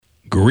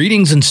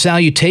Greetings and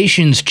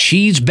salutations,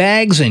 cheese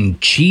bags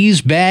and cheese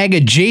bag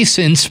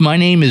adjacents. My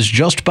name is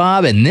Just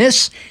Bob, and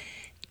this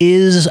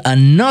is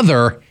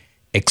another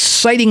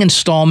exciting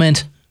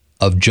installment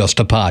of Just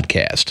a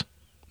Podcast.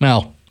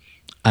 Well,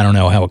 I don't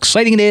know how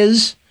exciting it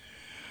is,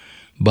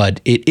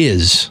 but it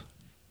is,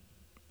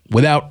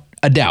 without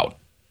a doubt,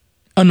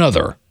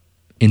 another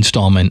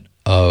installment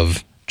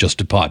of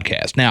Just a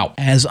Podcast. Now,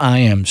 as I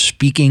am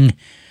speaking,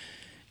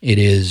 it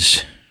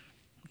is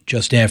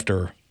just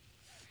after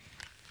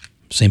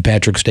St.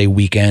 Patrick's Day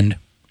weekend,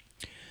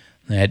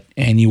 that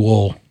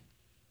annual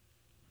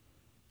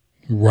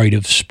rite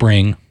of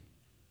spring.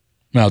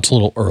 Well, it's a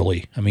little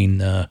early. I mean,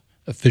 the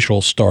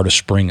official start of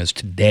spring is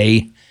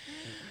today.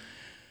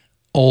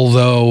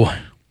 Although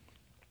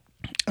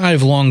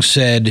I've long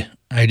said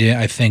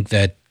I think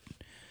that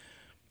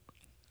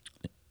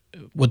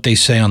what they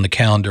say on the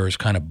calendar is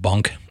kind of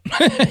bunk.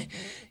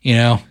 You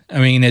know, I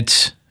mean,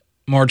 it's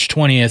March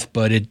 20th,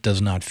 but it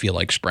does not feel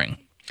like spring.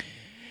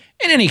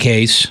 In any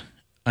case,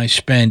 I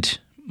spent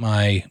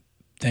my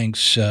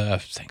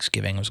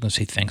Thanksgiving,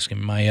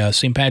 my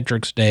St.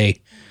 Patrick's Day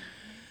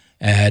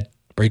at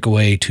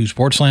Breakaway 2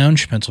 Sports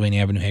Lounge,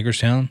 Pennsylvania Avenue,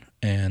 Hagerstown.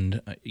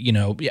 And,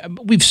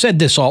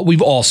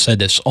 we've all said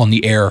this on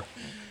the air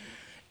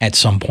at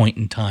some point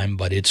in time,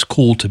 but it's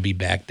cool to be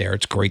back there.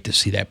 It's great to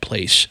see that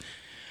place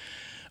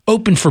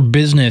open for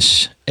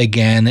business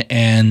again,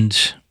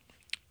 and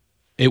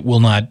it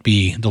will not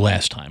be the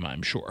last time,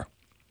 I'm sure.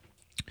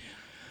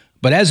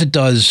 But as it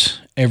does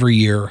every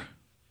year,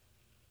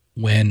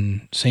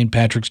 when St.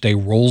 Patrick's Day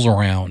rolls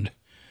around,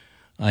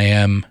 I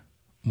am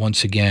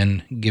once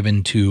again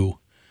given to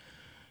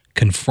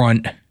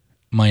confront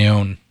my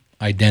own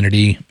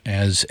identity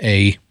as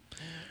a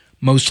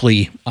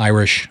mostly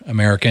Irish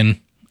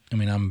American. I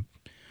mean, I'm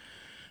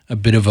a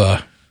bit of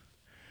a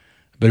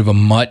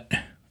mutt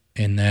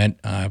in that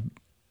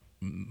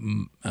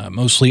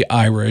mostly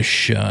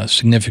Irish,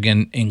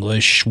 significant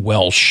English,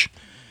 Welsh,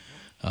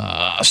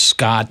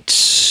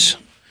 Scots,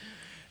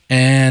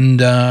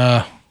 and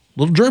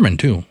little German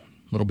too, a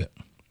little bit.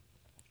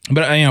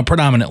 But,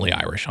 predominantly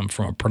Irish. I'm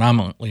from a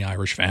predominantly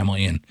Irish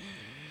family, and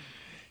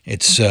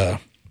it's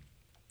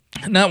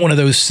not one of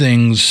those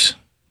things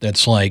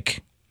that's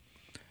like,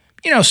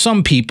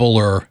 some people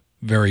are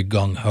very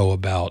gung-ho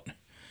about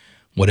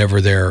whatever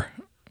their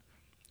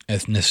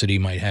ethnicity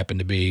might happen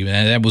to be.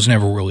 And that was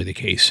never really the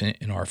case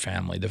in our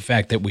family. The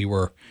fact that we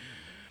were,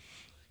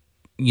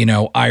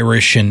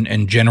 Irish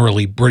and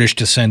generally British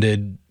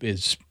descended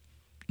is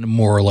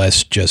more or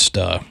less just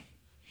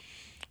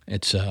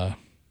it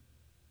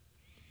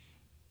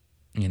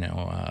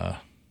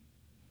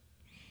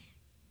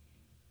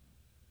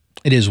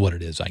is what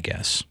it is, I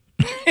guess.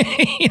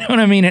 You know what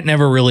I mean? It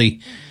never really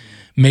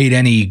made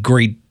any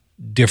great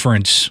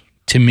difference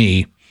to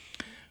me.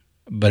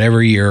 But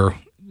every year,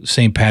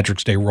 St.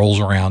 Patrick's Day rolls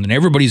around, and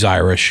everybody's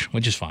Irish,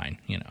 which is fine.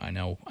 I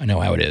know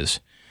how it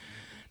is.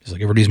 It's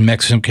like everybody's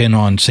Mexican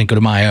on Cinco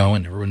de Mayo,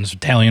 and everyone's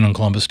Italian on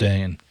Columbus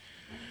Day, and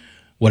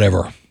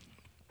whatever.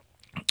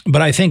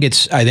 But I think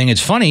it's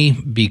funny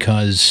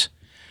because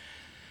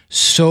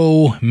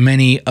so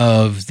many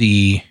of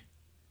the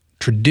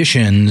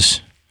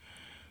traditions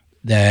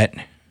that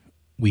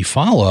we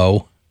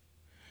follow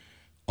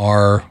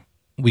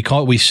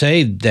we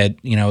say that,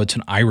 it's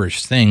an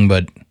Irish thing,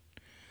 but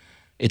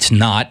it's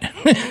not.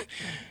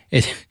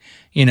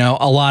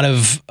 A lot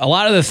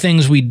of the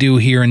things we do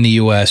here in the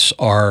U.S.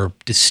 are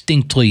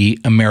distinctly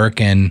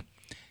American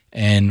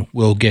and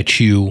will get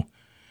you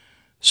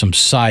some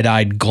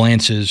side-eyed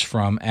glances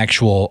from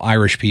actual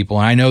Irish people.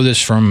 And I know this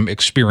from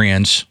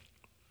experience.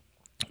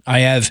 I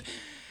have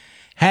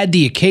had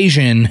the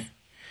occasion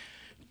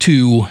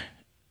to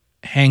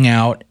hang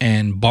out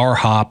and bar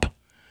hop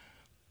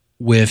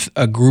with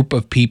a group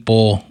of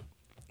people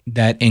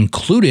that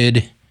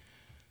included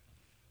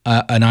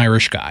an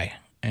Irish guy.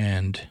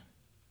 And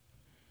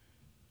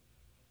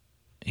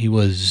he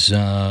was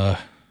a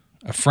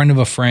friend of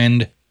a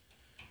friend.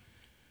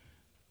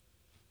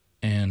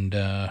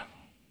 And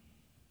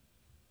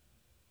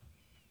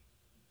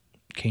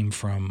came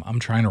from, I'm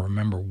trying to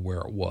remember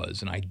where it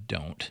was, and I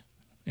don't.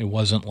 It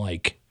wasn't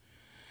like,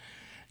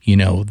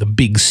 the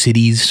big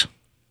cities,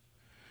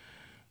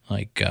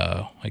 like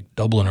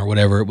Dublin or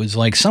whatever. It was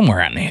like somewhere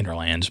out in the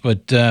hinterlands.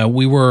 But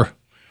we were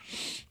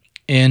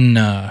in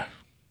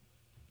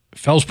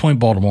Fells Point,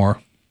 Baltimore,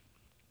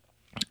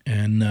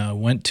 and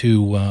went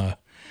to,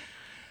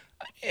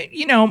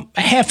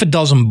 half a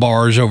dozen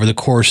bars over the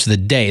course of the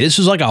day. This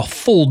was like a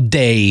full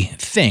day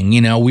thing.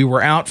 We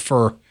were out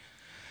for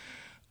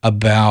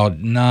about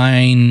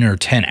 9 or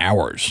 10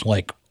 hours,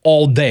 like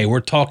all day. We're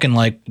talking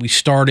like we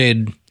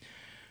started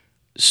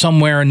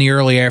somewhere in the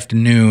early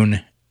afternoon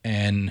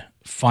and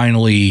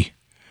finally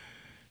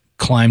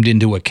climbed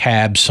into a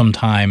cab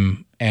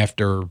sometime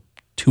after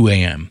 2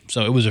 a.m.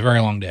 So it was a very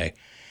long day.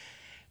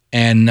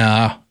 And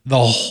the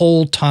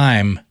whole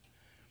time,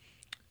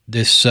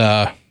 this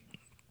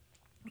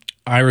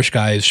Irish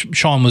guy,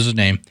 Sean was his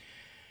name,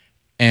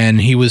 and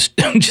he was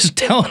just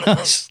telling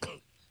us,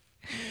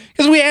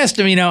 because we asked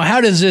him, how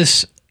does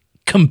this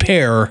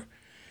compare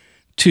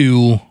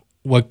to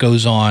what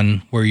goes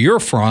on where you're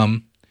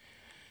from.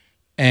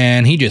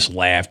 And he just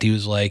laughed. He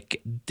was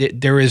like,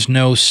 there is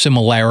no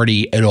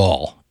similarity at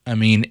all. I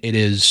mean, it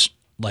is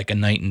like a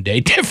night and day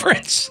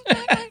difference.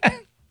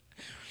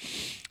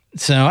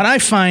 So, and I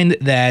find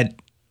that,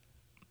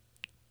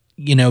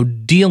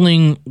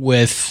 dealing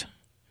with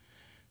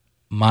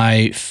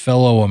my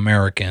fellow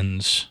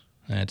Americans,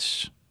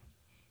 that's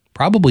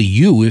probably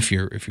you if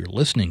you're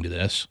listening to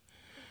this,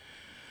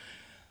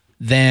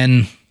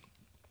 then,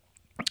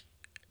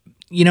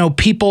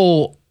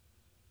 people,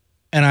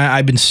 and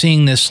I've been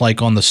seeing this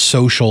like on the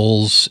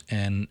socials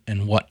and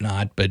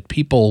whatnot, but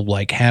people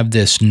like have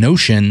this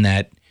notion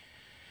that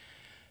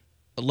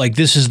like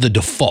this is the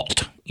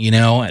default,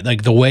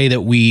 like the way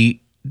that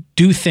we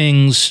do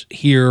things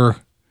here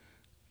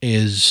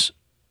is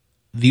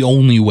the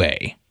only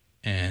way.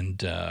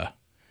 And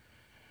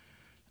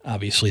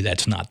obviously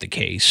that's not the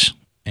case.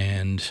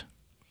 And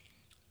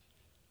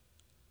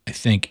I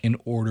think in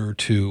order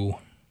to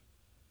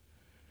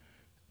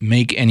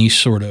make any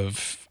sort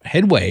of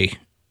headway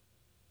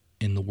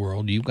in the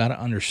world, you've got to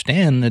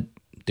understand that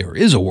there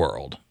is a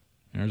world.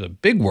 There's a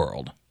big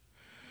world.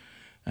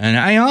 And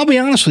I'll be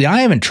honest with you,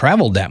 I haven't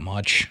traveled that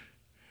much.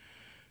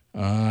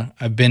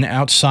 I've been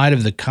outside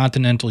of the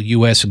continental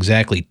U.S.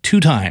 exactly 2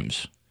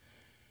 times.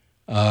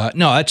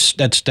 No,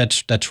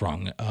 that's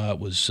wrong. It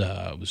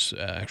was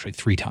actually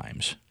 3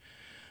 times.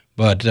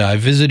 But I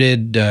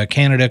visited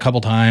Canada a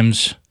couple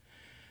times,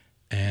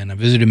 and I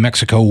visited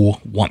Mexico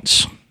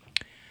once.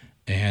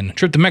 And the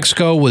trip to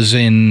Mexico was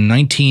in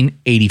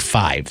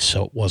 1985,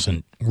 so it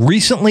wasn't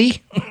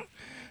recently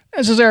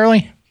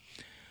necessarily.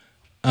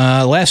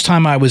 Last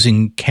time I was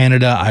in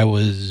Canada, I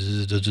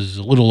was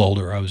a little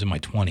older. I was in my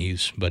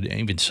 20s, but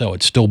even so,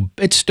 it's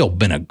still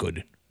been a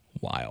good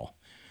while.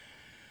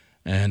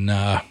 And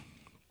I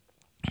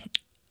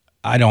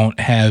don't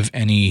have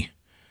any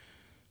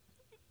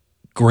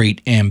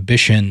great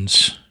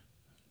ambitions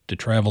to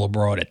travel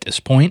abroad at this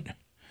point.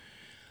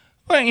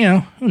 But,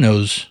 who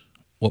knows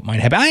what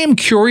might happen. I am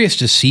curious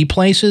to see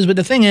places, but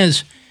the thing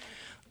is,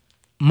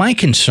 my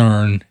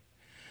concern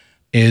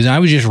is, I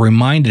was just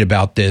reminded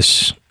about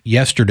this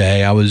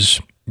yesterday. I was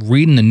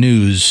reading the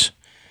news,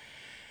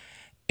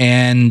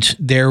 and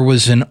there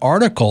was an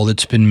article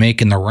that's been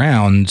making the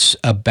rounds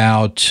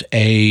about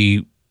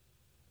a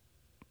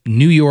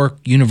New York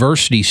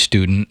University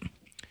student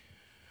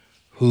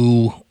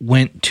who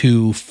went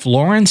to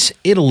Florence,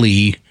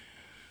 Italy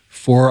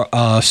for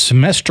a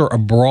semester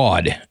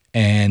abroad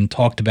and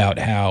talked about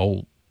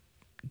how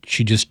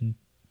she just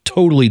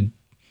totally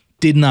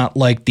did not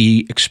like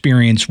the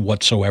experience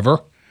whatsoever.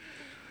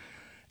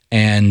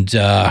 And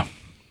a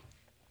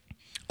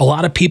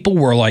lot of people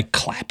were like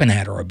clapping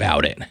at her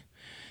about it.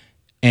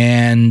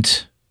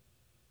 And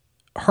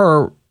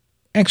her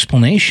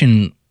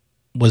explanation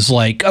was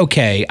like,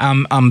 okay,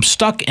 I'm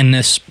stuck in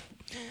this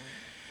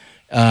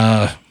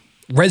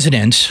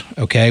residence,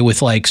 okay,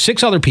 with like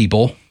 6 other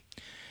people.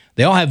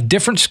 They all have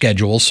different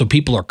schedules, so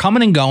people are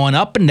coming and going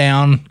up and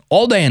down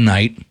all day and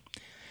night.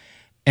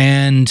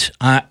 And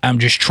I'm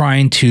just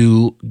trying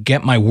to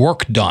get my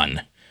work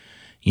done.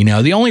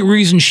 The only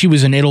reason she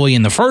was in Italy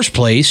in the first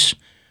place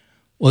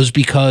was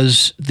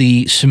because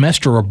the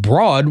semester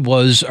abroad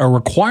was a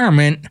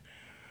requirement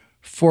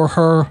for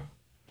her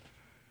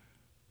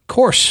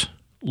course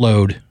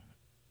load,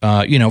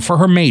 for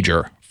her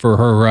major, for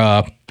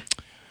her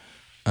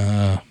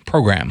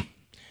program.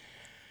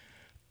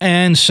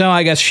 And so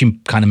I guess she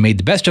kind of made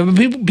the best of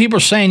it. People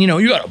are saying,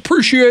 you got to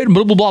appreciate it,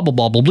 blah, blah, blah,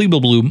 blah, blah, blah, blah,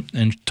 blah,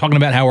 and talking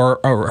about how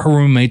her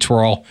roommates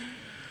were all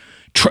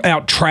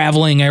out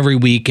traveling every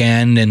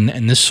weekend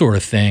and this sort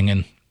of thing.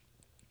 And,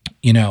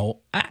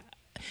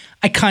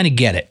 I kind of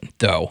get it,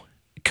 though,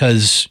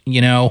 because,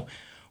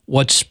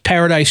 what's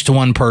paradise to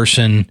one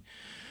person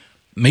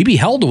may be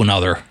hell to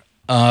another.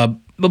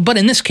 But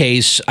in this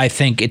case, I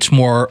think it's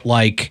more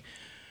like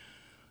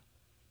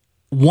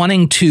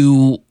wanting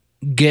to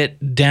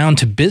get down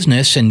to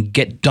business and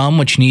get done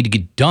what you need to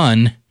get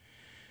done.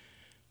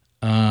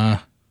 You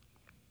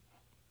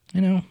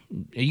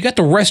got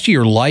the rest of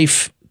your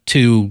life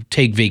to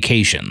take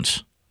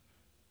vacations,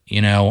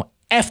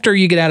 after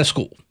you get out of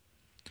school.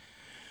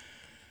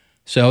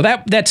 So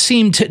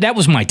that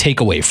was my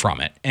takeaway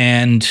from it.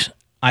 And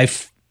I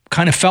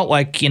kind of felt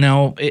like,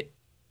 it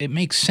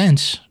makes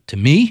sense to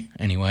me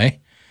anyway.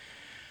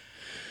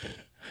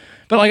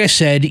 But like I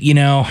said,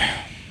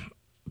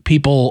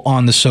 people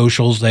on the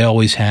socials, they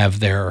always have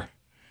their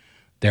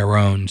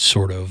own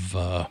sort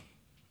of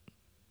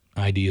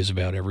ideas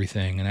about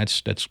everything. And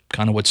that's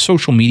kind of what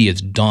social media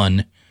has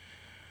done.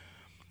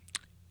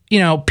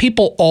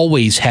 People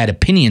always had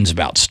opinions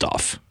about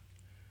stuff,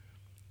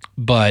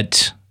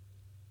 but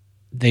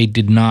they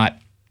did not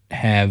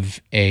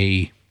have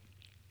a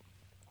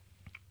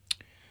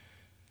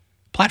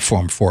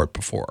platform for it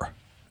before.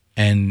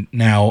 And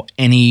now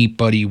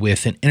anybody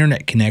with an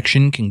internet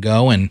connection can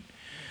go and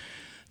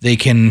they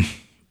can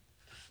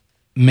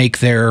make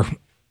their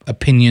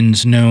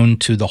opinions known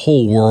to the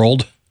whole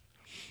world.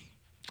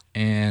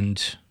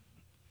 And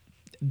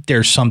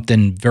there's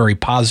something very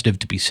positive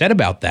to be said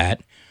about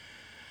that.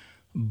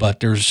 But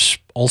there's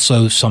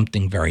also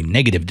something very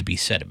negative to be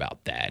said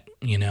about that.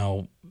 You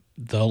know,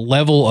 the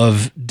level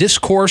of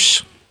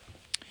discourse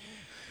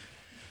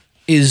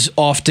is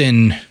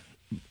often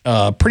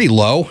pretty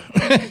low.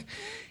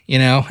 You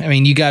know, I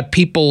mean, you got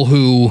people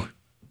who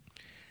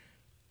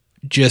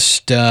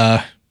just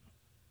have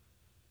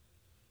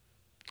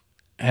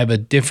a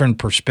different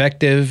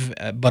perspective,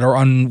 but are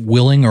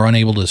unwilling or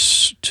unable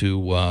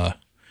to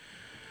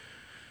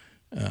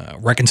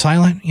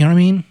reconcile it. You know what I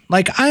mean?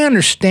 Like, I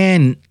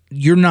understand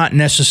you're not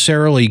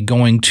necessarily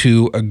going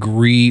to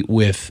agree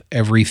with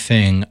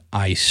everything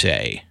I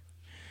say.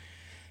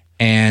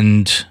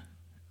 And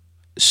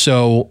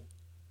so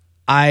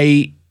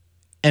I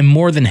am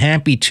more than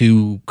happy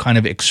to kind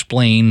of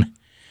explain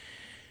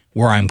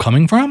where I'm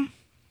coming from.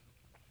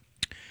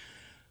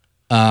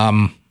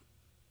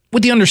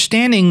 With the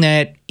understanding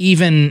that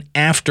even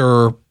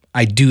after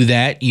I do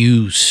that,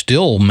 you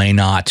still may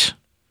not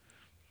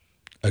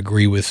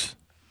agree with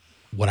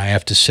what I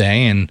have to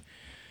say, and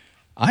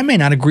I may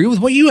not agree with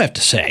what you have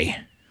to say,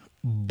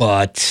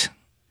 but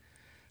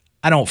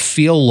I don't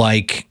feel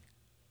like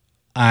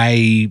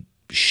I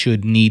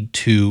should need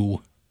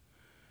to,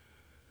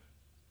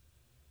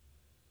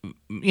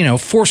 you know,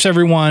 force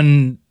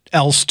everyone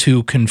else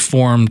to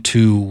conform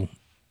to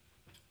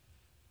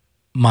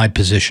my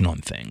position on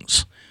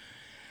things.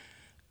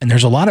 And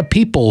there's a lot of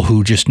people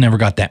who just never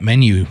got that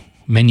memo.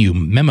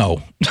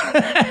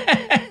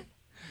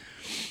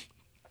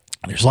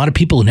 There's a lot of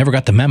people who never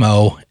got the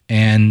memo.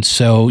 And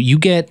so you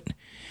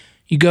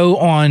go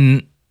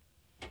on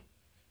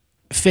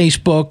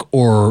Facebook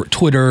or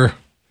Twitter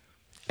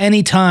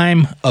any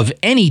time of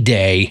any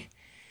day,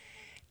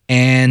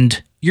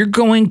 and you're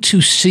going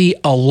to see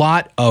a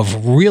lot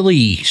of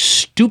really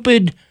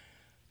stupid,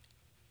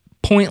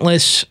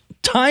 pointless,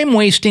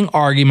 time-wasting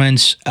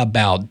arguments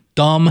about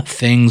dumb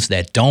things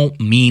that don't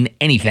mean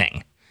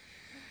anything.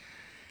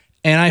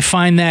 And I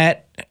find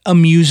that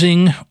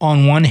amusing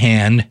on one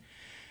hand,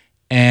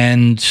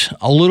 and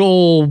a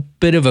little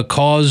bit of a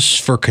cause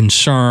for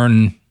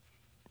concern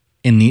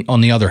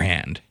on the other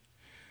hand,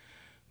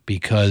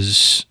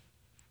 because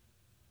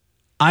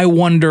I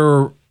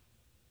wonder,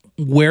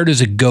 where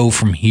does it go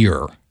from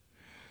here?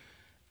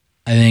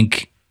 I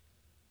think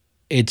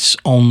it's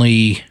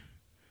only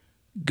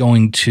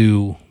going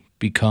to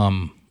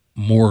become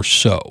more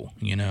so.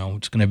 You know,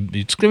 it's gonna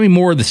be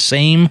more of the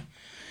same.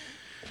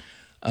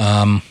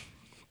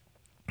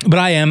 But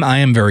I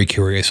am very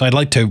curious. I'd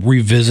like to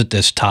revisit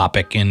this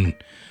topic in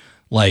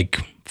like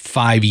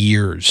 5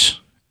 years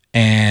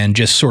and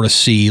just sort of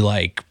see,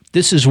 like,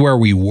 this is where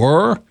we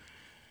were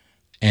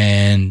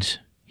and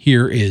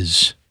here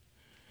is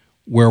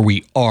where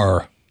we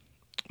are.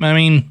 I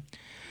mean,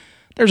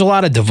 there's a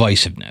lot of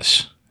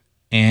divisiveness,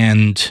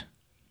 and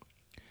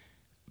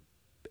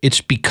it's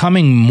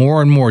becoming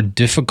more and more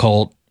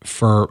difficult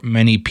for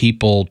many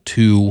people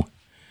to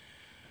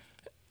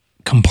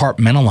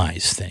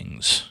compartmentalize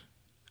things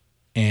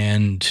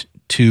and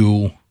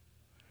to,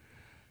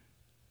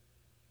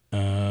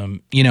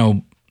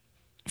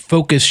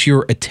 focus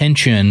your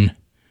attention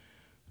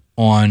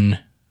on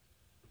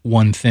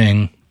one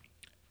thing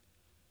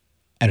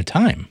at a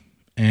time.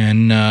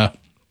 And I'm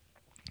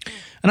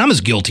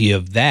as guilty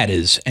of that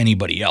as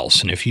anybody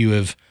else. And if you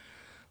have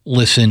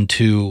listened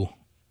to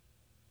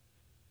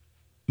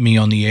me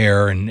on the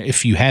air, and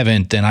if you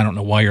haven't, then I don't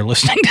know why you're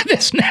listening to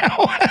this now.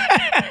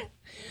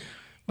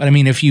 But I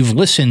mean, if you've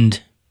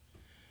listened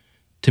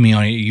to me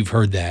on it, you've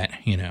heard that,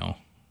 you know.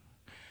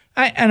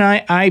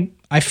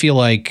 I feel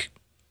like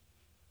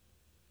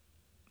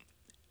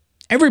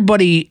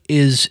everybody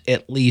is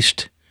at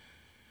least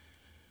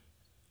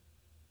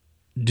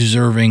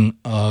deserving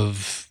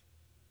of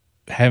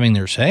having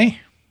their say.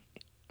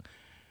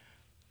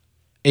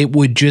 It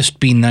would just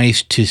be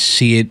nice to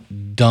see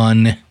it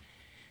done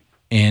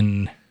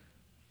in,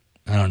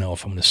 I don't know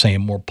if I'm going to say a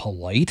more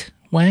polite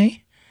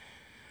way,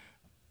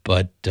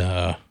 but,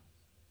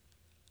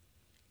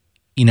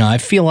 I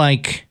feel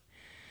like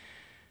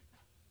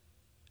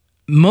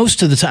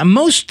most of the time,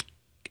 most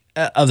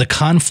of the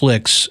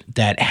conflicts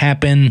that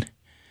happen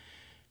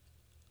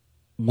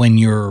when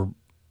you're,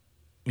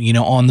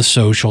 on the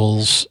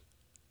socials,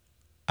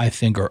 I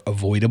think are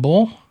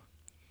avoidable.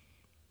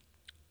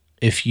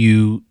 If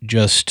you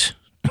just,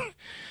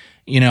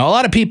 a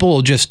lot of people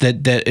will just,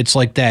 that it's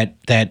like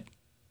that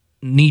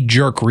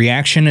knee-jerk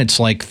reaction. It's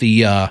like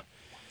the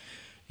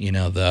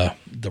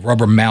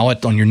rubber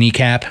mallet on your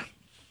kneecap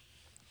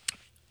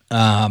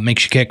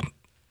makes you kick.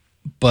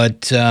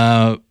 But,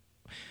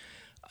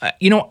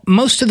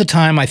 most of the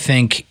time I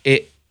think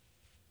it,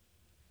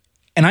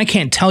 and I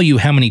can't tell you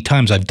how many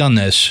times I've done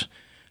this,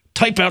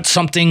 type out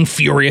something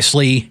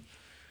furiously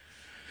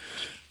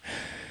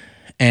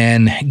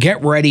and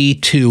get ready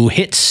to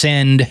hit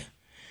send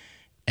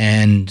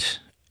and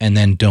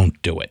then don't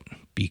do it,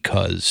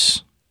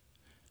 because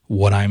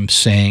what I'm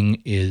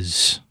saying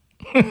is,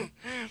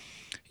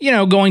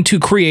 going to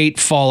create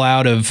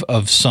fallout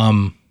of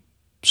some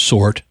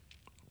sort.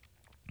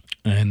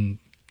 And,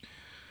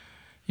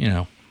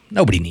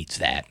 nobody needs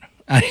that.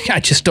 I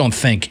just don't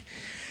think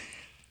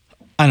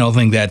I don't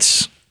think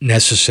that's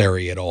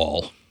necessary at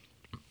all.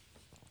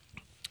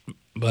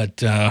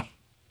 But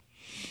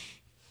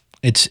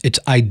it's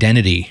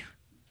identity,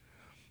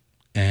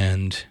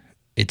 and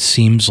it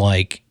seems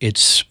like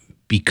it's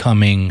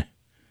becoming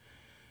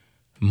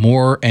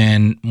more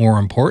and more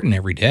important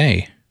every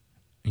day.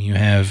 You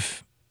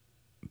have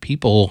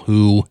people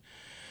who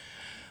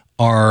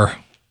are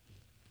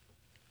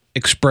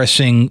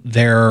expressing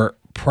their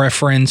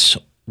preference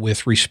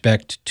with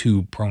respect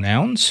to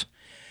pronouns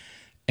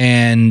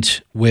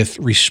and with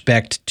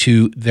respect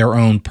to their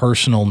own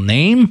personal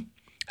name.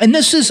 And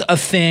this is a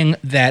thing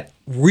that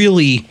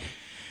really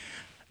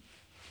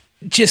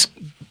just,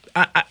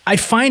 I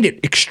find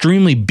it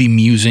extremely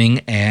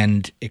bemusing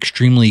and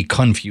extremely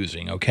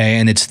confusing, okay?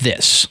 And it's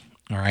this,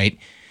 all right?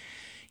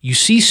 You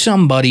see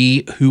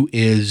somebody who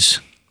is,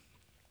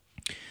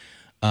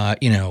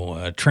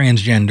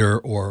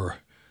 transgender or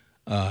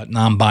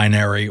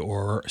non-binary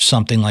or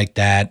something like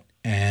that,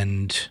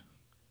 and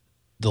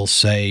they'll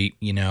say,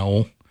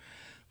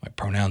 my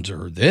pronouns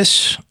are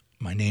this,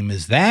 my name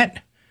is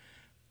that.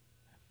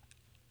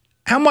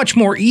 How much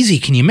more easy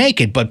can you make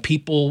it? But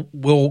people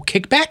will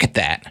kick back at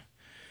that.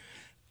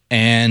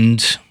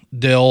 And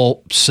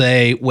they'll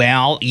say,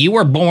 well, you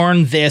were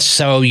born this,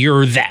 so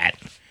you're that.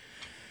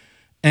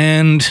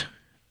 And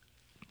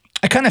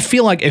I kind of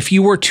feel like if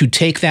you were to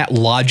take that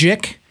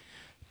logic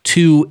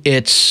to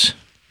its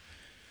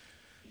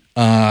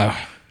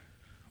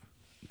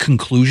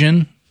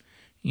conclusion,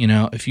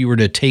 if you were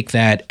to take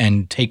that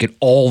and take it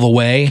all the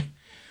way,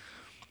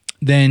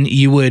 then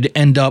you would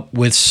end up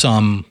with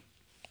some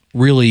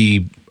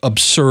really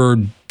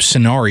absurd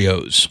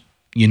scenarios,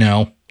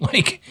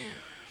 like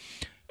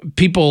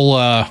people,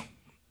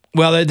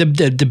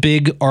 the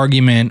big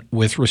argument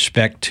with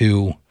respect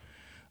to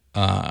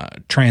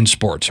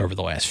transports over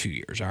the last few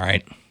years, all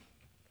right?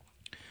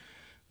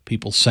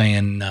 People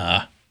saying,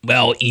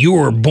 well, you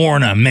were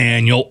born a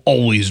man, you'll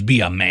always be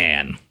a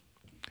man.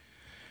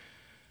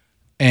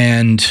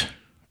 And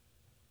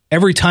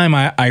every time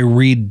I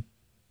read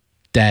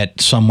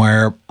that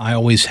somewhere, I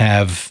always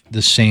have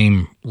the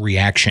same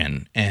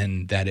reaction,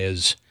 and that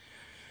is,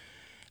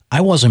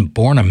 I wasn't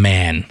born a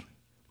man.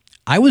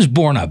 I was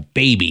born a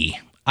baby.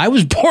 I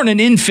was born an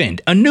infant,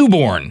 a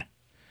newborn.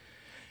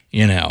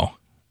 It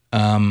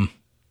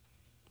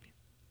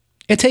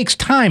takes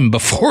time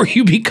before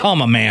you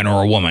become a man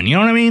or a woman. You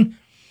know what I mean?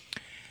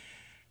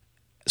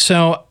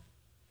 So,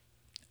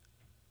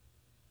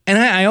 and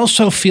I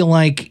also feel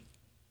like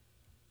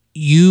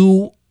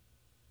you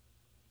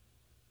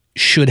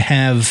should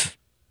have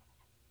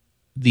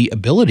the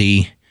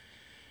ability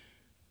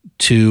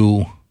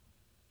to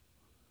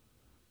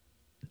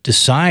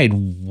decide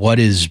what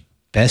is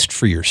best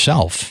for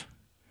yourself.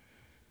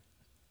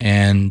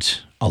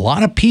 And a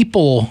lot of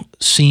people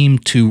seem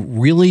to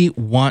really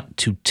want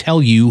to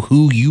tell you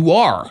who you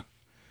are.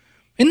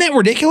 Isn't that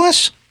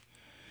ridiculous?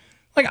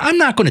 Like, I'm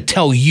not going to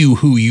tell you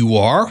who you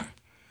are.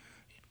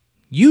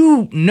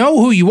 You know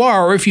who you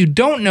are, or if you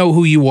don't know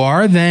who you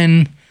are,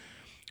 then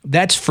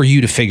that's for you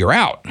to figure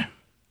out.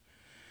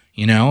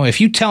 If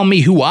you tell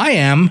me who I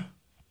am,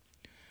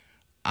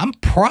 I'm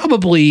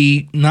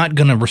probably not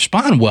going to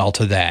respond well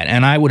to that.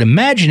 And I would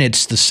imagine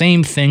it's the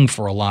same thing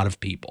for a lot of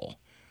people.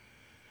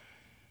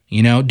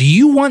 Do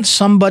you want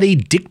somebody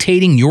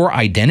dictating your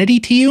identity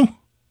to you?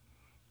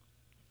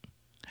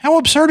 How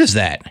absurd is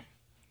that?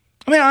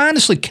 I mean, I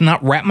honestly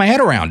cannot wrap my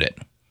head around it.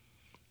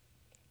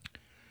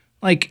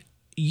 Like,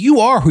 you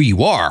are who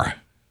you are.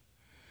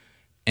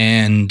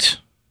 And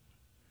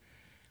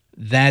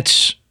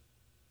that's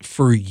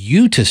for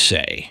you to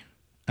say.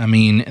 I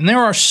mean, and there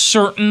are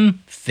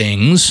certain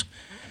things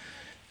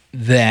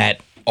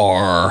that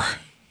are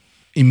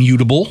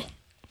immutable.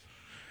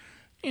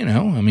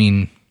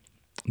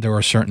 There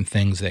are certain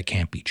things that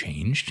can't be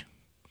changed.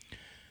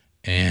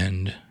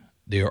 And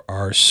there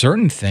are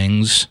certain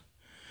things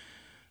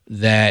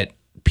that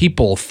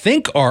people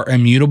think are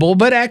immutable,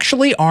 but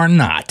actually are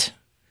not.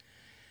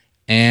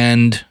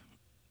 And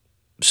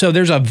so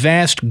there's a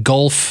vast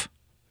gulf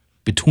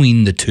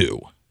between the two.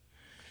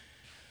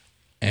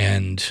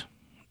 And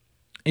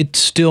it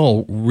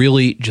still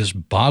really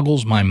just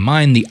boggles my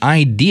mind, the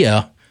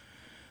idea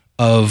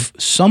of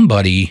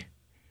somebody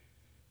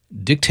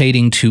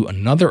dictating to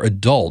another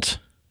adult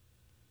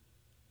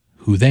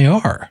who they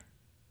are.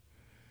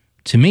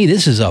 To me,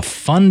 this is a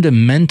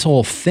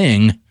fundamental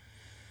thing,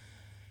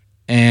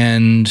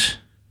 and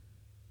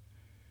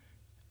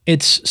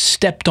it's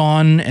stepped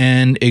on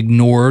and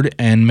ignored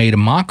and made a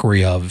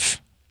mockery of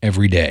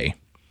every day.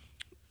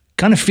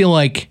 Kind of feel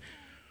like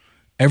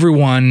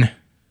everyone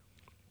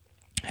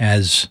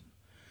has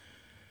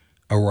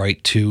a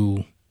right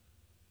to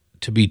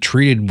be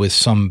treated with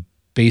some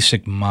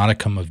basic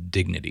modicum of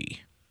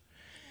dignity.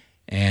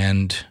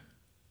 And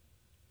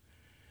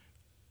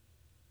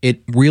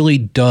it really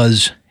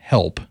does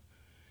help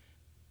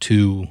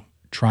to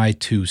try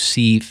to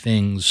see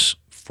things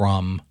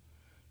from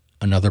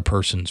another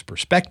person's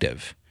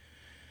perspective.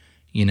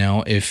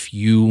 If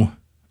you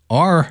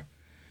are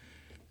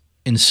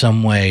in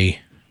some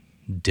way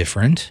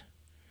different,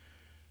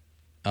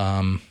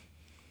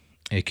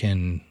 It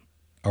can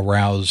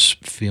arouse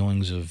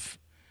feelings of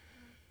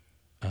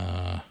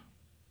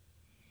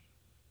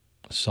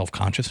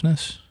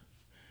self-consciousness.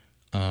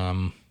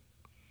 And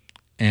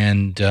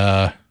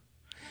that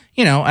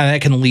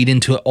can lead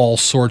into all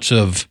sorts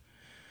of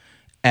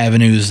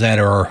avenues that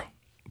are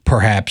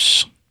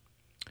perhaps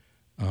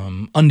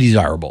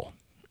undesirable,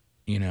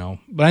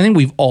 But I think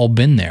we've all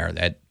been there,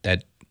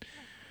 that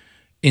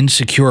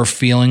insecure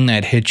feeling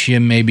that hits you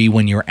maybe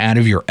when you're out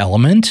of your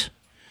element.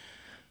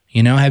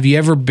 Have you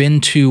ever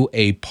been to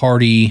a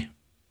party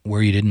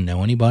where you didn't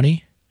know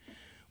anybody?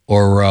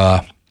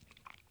 Or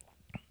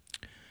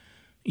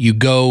you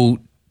go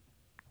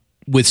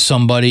with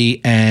somebody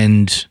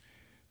and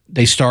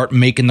they start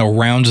making the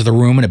rounds of the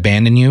room and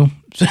abandon you?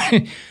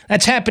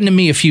 That's happened to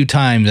me a few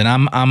times, and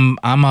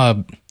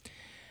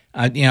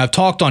I've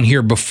talked on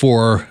here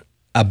before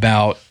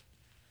about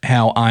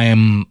how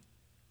I've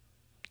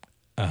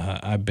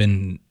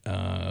been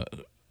a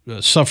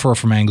sufferer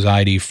from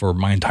anxiety for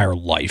my entire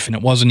life, and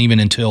it wasn't even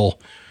until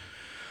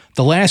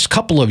the last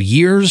couple of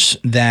years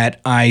that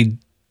I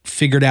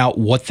figured out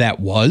what that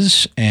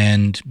was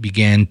and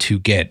began to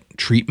get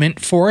treatment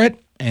for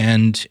it,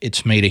 and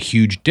it's made a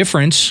huge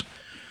difference.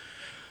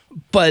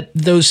 But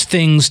those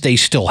things, they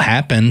still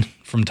happen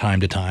from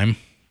time to time,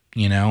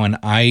 and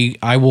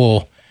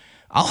I'll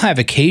have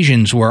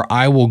occasions where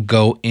I will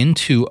go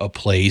into a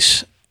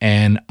place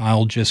and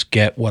I'll just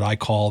get what I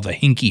call the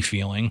hinky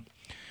feeling.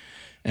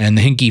 And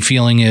the hinky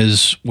feeling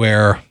is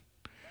where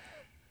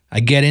I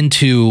get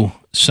into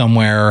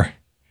somewhere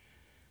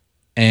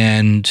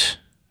and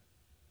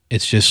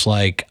it's just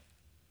like,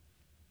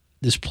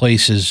 this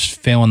place is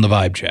failing the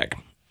vibe check.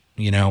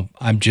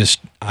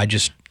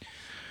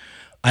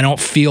 I don't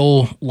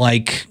feel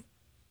like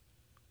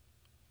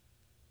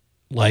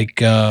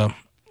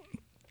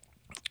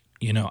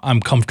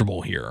I'm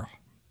comfortable here.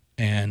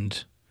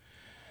 And,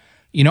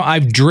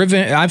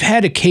 I've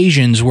had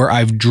occasions where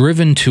I've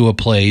driven to a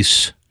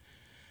place,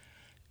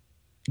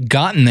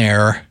 gotten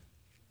there,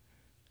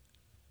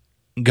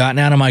 gotten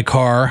out of my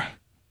car,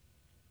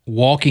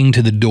 walking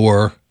to the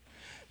door,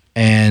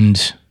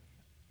 and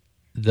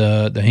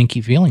the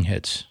hinky feeling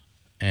hits.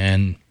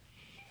 And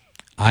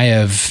I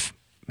have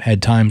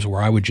had times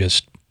where I would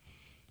just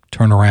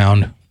turn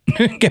around,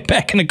 get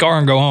back in the car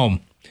and go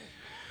home.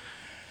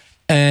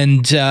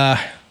 And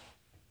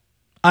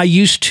I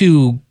used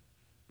to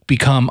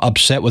become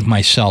upset with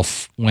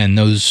myself when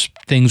those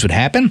things would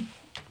happen.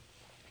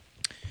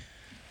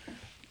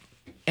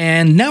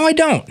 And now I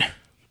don't.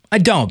 I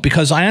don't,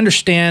 because I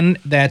understand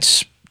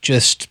that's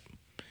just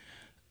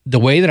the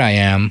way that I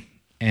am.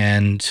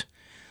 And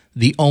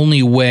the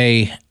only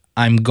way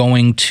I'm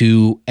going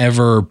to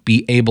ever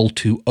be able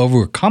to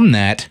overcome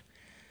that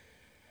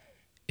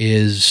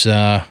is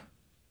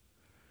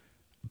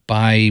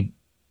by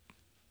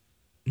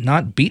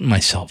not beating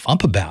myself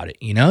up about it.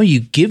 You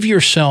give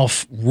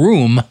yourself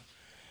room.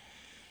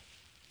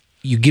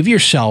 You give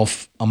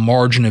yourself a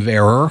margin of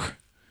error.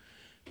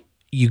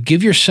 You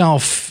give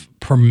yourself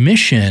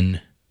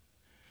permission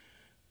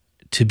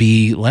to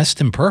be less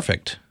than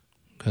perfect,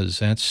 because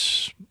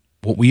that's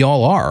what we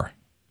all are.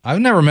 I've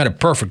never met a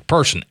perfect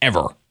person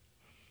ever.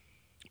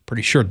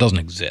 Pretty sure it doesn't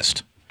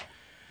exist.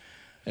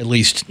 At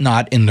least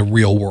not in the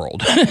real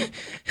world.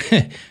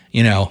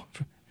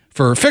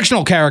 For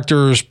fictional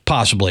characters,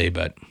 possibly,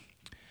 but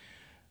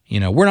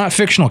we're not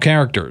fictional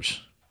characters.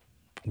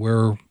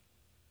 We're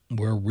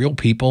real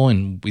people,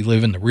 and we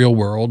live in the real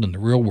world, and the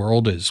real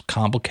world is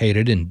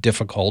complicated and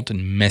difficult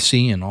and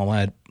messy and all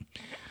that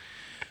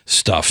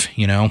stuff,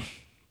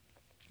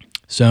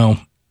 So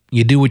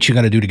you do what you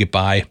got to do to get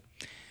by.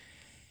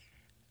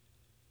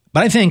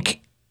 But I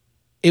think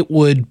it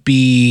would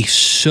be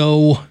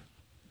so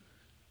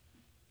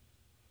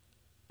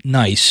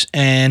nice,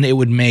 and it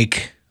would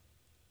make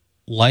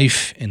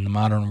life in the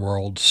modern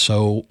world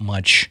so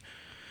much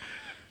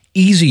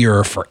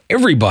easier for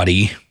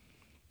everybody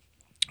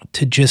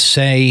to just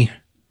say,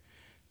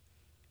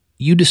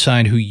 you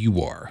decide who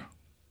you are.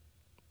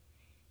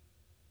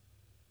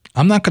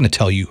 I'm not going to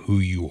tell you who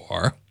you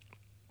are.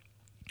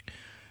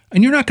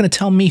 And you're not going to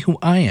tell me who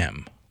I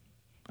am.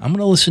 I'm going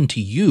to listen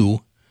to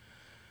you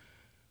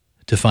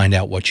to find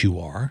out what you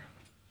are.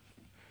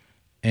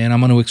 And I'm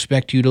going to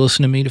expect you to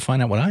listen to me to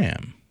find out what I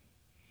am.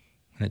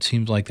 And it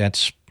seems like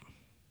that's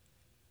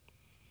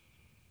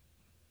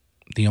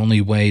the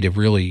only way to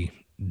really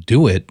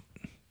do it.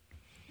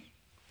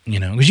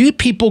 Because you get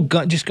people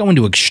just go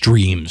into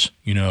extremes,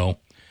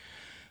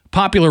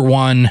 Popular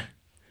one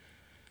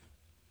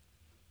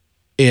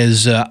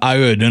is I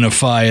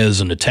identify as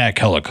an attack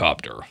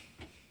helicopter.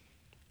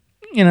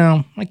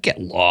 Get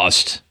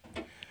lost.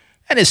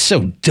 That is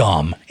so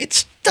dumb.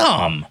 It's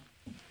dumb.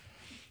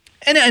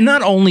 And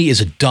not only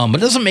is it dumb,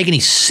 but it doesn't make any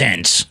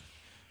sense.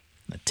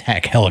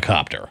 Attack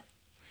helicopter.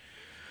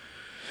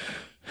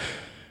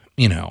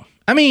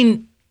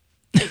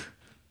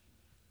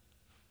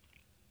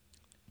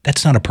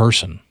 That's not a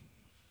person.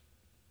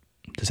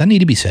 Does that need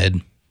to be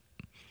said?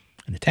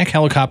 An attack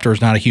helicopter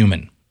is not a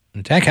human.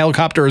 An attack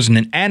helicopter is an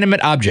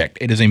inanimate object.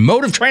 It is a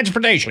mode of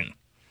transportation.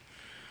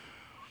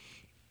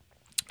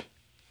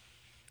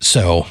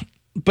 So,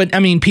 but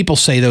I mean, people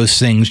say those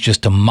things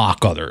just to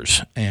mock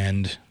others.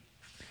 And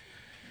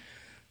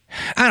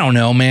I don't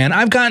know, man.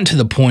 I've gotten to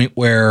the point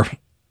where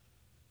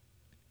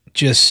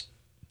just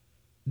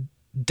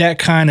that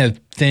kind of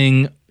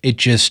thing, I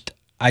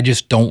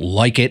just don't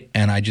like it,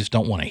 and I just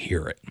don't want to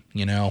hear it,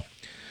 you know?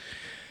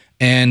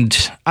 And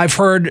I've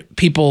heard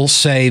people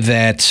say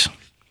that,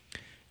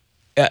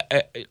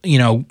 you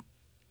know,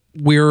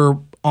 we're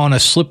on a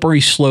slippery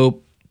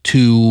slope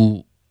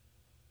to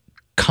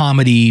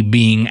comedy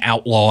being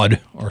outlawed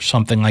or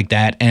something like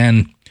that.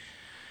 And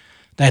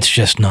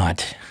that's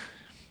not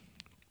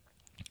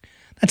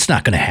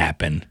going to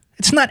happen.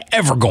 It's not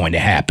ever going to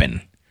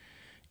happen.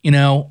 You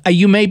know,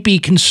 you may be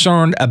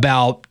concerned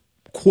about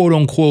quote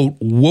unquote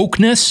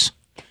wokeness,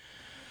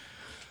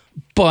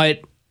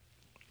 but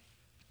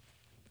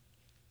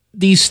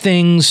these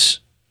things.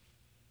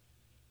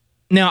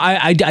 Now,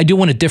 I do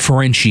want to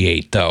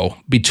differentiate, though,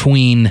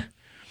 between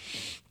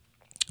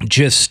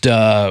just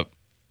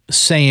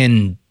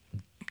saying,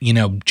 you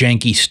know,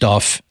 janky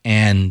stuff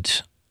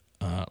and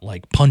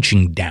like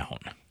punching down.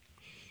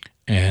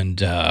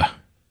 And I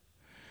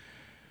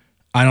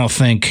don't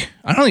think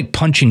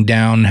punching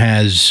down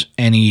has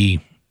any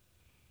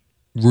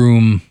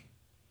room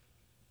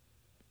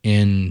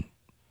in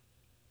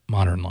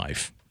modern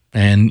life.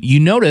 And you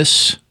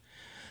notice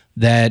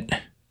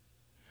that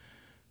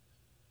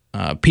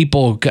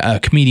people,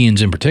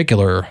 comedians in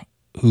particular,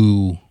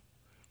 who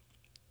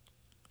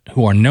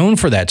are known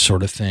for that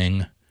sort of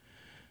thing,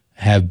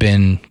 have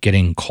been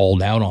getting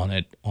called out on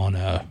it on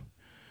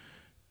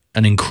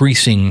an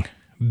increasing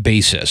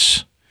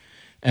basis.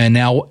 And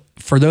now,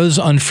 for those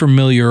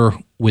unfamiliar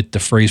with the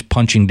phrase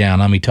punching down,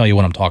 let me tell you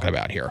what I'm talking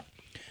about here.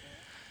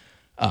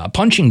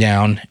 Punching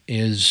down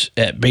is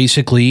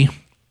basically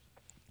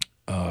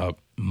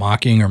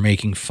mocking or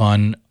making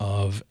fun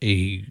of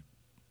an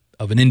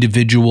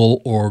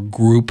individual or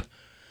group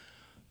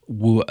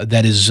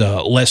that is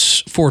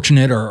less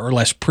fortunate or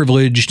less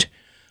privileged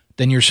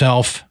than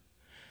yourself.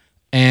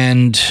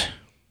 And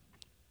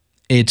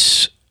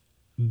it's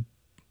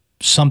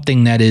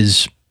something that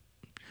is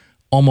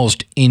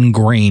almost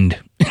ingrained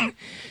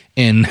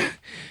in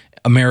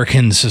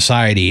American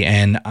society.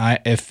 And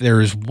if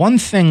there's one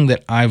thing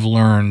that I've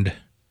learned,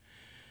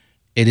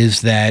 it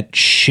is that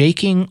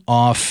shaking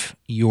off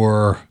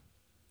your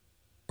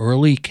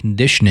early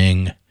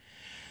conditioning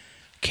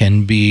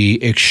can be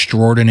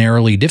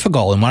extraordinarily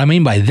difficult. And what I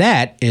mean by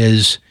that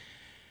is,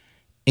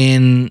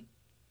 in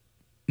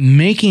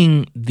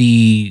making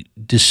the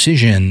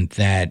decision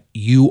that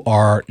you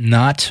are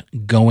not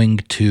going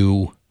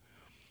to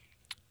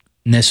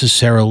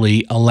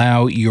necessarily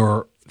allow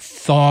your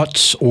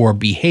thoughts or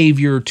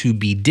behavior to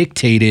be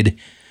dictated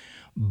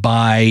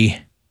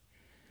by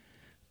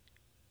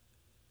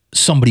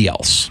somebody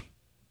else.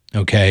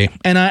 Okay.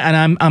 And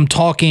I'm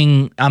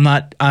talking,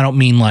 I don't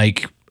mean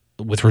like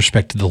with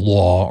respect to the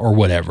law or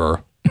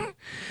whatever,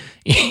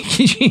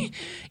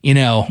 you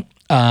know,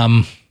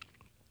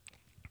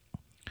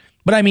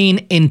 but I mean,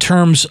 in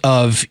terms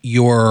of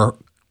your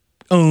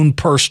own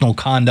personal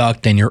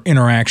conduct and your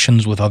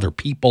interactions with other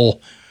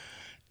people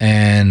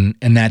and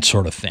that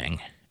sort of thing.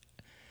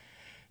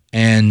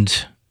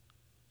 And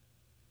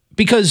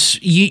because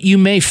you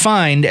may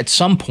find at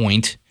some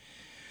point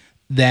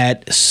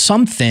that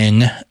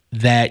something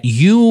that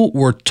you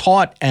were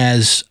taught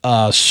as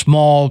a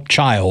small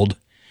child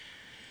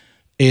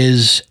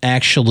is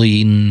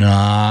actually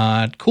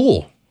not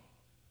cool.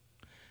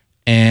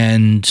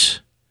 And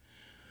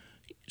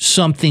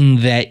something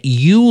that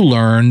you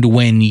learned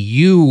when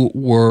you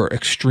were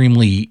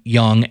extremely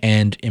young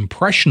and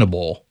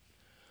impressionable,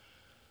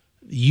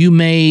 you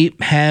may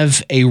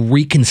have a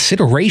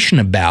reconsideration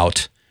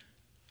about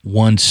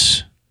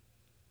once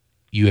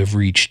you have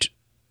reached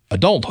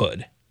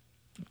adulthood.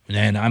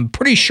 And I'm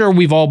pretty sure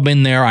we've all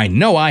been there. I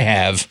know I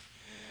have.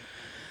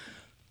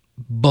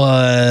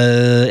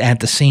 But at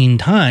the same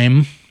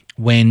time,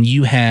 when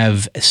you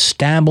have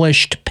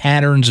established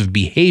patterns of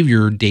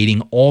behavior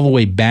dating all the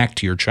way back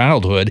to your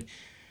childhood,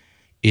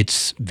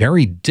 it's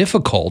very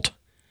difficult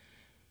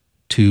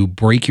to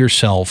break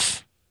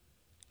yourself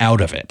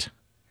out of it.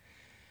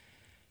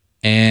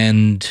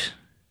 And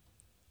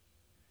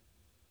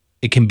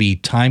it can be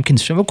time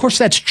consuming. Of course,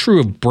 that's true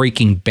of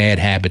breaking bad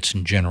habits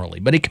in generally,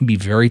 but it can be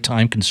very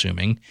time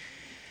consuming,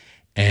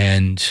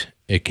 and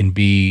it can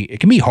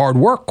be hard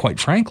work, quite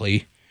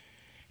frankly.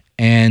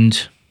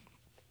 And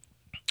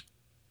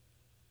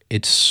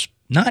it's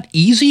not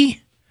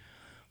easy,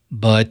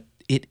 but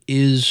it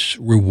is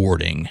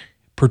rewarding,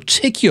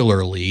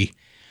 particularly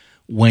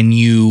when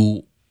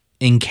you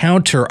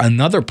encounter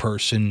another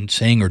person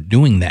saying or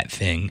doing that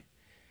thing,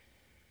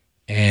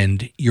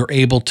 and you're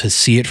able to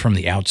see it from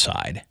the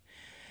outside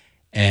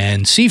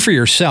and see for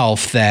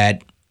yourself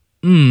that,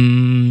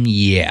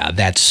 yeah,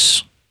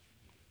 that's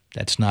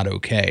not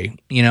okay.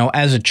 You know,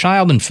 as a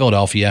child in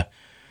Philadelphia,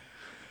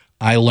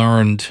 I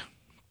learned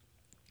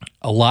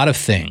a lot of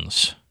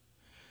things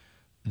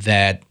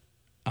that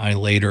I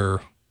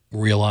later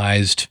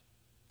realized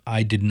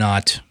I did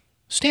not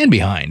stand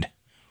behind.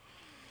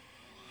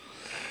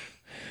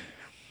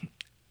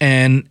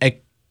 And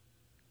it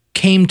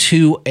came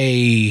to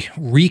a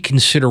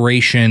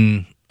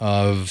reconsideration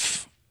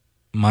of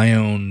my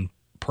own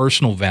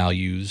personal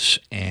values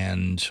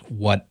and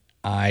what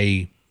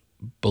I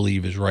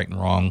believe is right and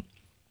wrong,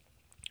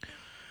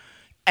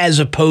 as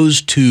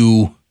opposed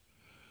to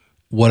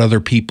what other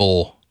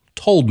people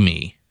told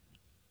me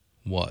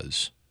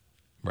was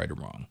right or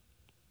wrong,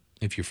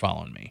 if you're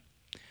following me.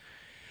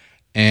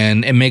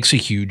 And it makes a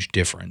huge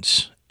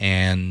difference.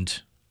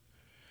 And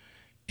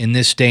in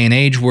this day and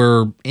age,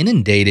 we're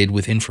inundated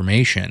with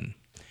information.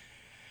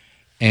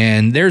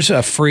 And there's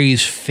a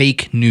phrase,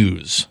 fake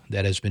news,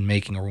 that has been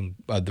making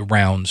the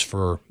rounds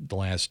for the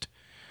last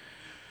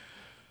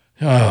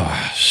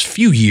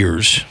few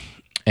years.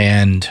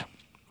 And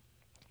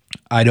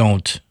I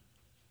don't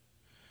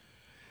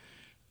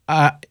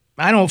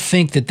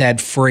think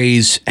that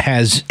phrase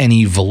has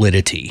any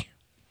validity.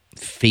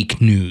 Fake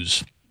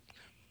news.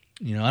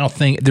 I don't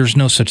think there's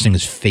no such thing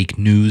as fake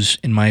news,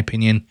 in my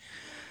opinion.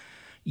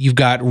 You've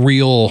got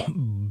real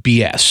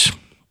BS.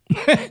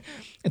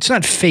 It's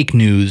not fake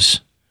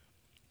news.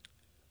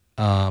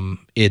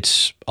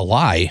 It's a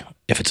lie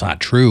if it's not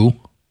true.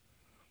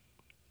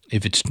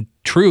 If it's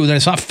true, then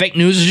it's not fake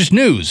news, it's just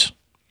news.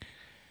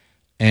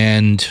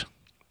 And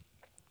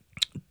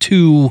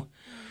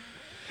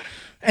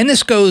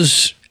this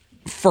goes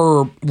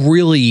for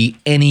really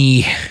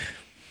any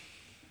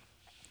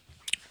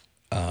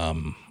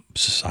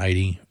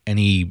society,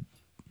 any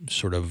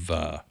sort of,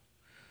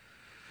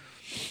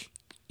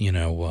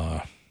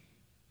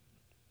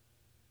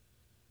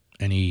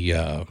 any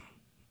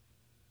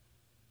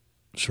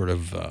sort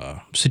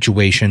of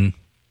situation.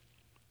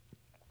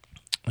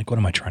 Like, what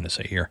am I trying to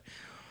say here?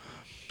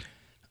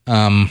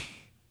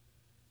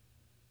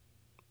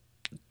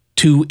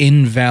 To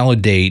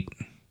invalidate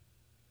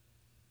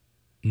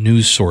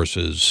news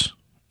sources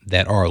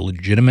that are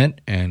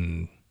legitimate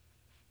and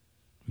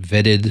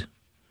vetted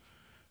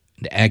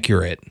and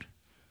accurate,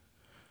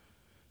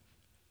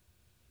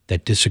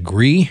 that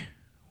disagree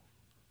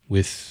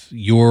with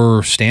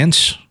your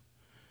stance,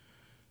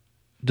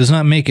 does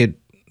not make it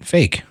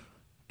fake.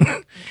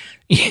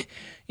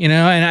 And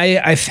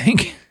I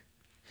think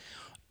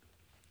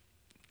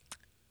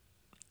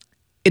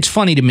it's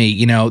funny to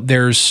me,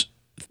 there's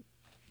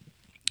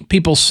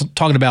people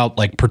talking about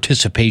like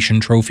participation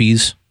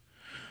trophies.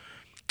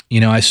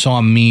 I saw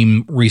a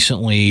meme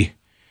recently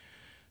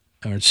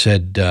where it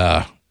said,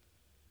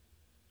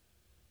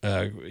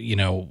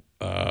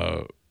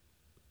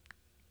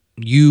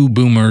 you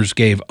boomers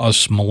gave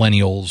us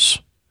millennials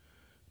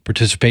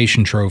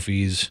participation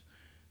trophies,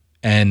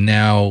 and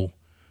now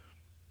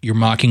you're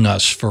mocking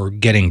us for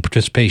getting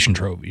participation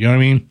trophies. You know what I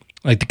mean?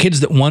 Like, the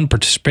kids that won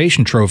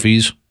participation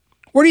trophies,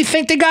 where do you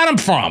think they got them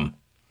from?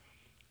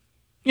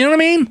 You know what I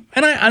mean?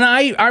 And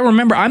I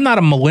remember, I'm not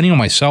a millennial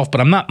myself, but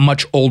I'm not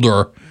much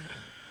older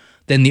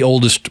than the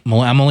oldest.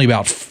 I'm only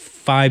about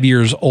 5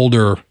 years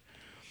older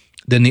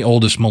than the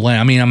oldest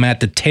millennial. I mean, I'm at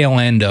the tail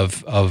end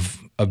of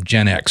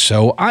Gen X.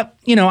 So I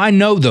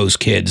know those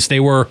kids. They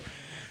were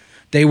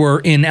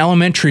in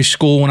elementary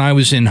school when I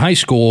was in high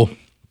school.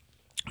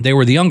 They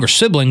were the younger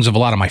siblings of a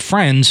lot of my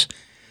friends.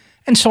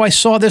 And so I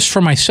saw this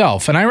for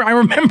myself. And I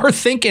remember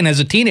thinking as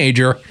a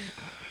teenager,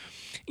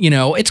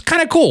 it's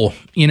kind of cool.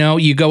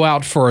 You go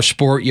out for a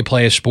sport, you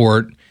play a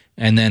sport,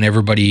 and then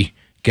everybody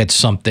gets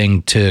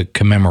something to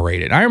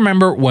commemorate it. I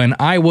remember when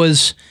I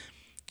was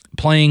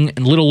playing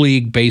Little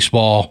League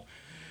baseball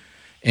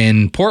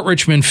in Port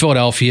Richmond,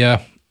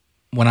 Philadelphia,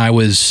 when I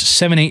was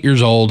 7, 8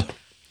 years old,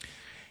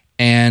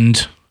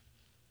 and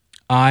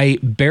I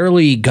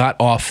barely got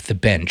off the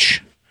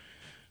bench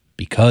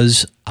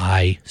because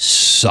I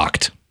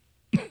sucked.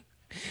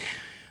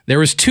 There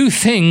was two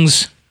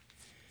things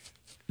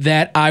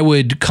that I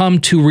would come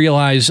to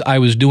realize I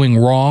was doing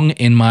wrong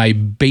in my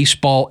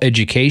baseball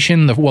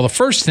education. The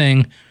first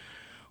thing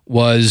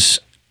was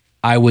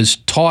I was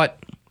taught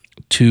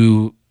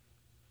to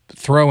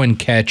throw and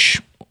catch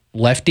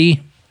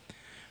lefty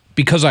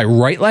because I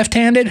write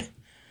left-handed.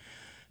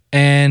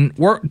 And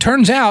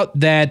turns out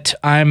that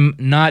I'm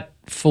not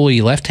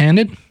fully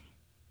left-handed.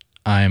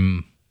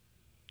 I'm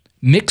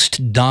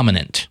mixed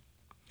dominant,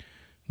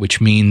 which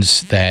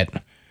means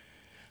that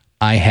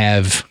I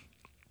have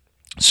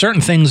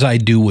certain things I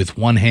do with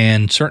one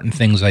hand, certain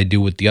things I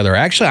do with the other.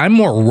 Actually, I'm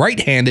more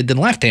right-handed than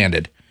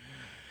left-handed.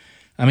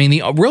 I mean,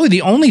 the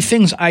only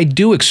things I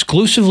do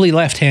exclusively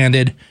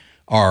left-handed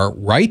are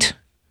write,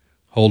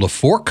 hold a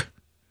fork,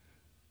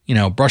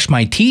 brush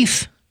my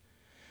teeth.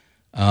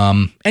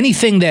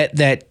 Anything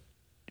that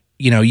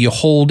you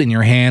hold in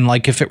your hand,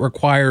 like if it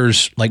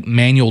requires like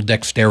manual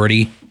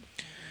dexterity,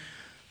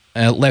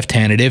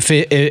 left-handed. If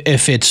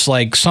it's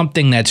like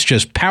something that's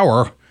just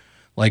power,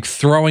 like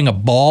throwing a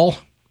ball,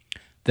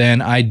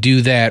 then I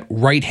do that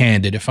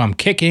right-handed. If I'm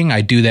kicking,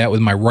 I do that with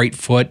my right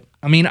foot.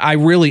 I mean, I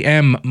really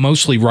am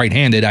mostly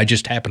right-handed. I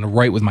just happen to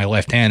write with my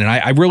left hand, and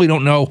I really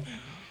don't know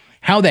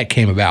how that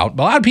came about.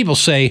 But a lot of people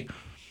say,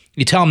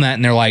 you tell them that,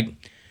 and they're like,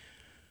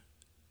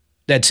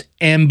 that's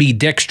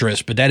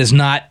ambidextrous, but that is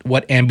not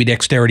what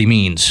ambidexterity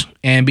means.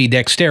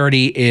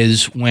 Ambidexterity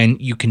is when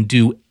you can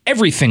do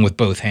everything with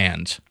both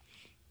hands.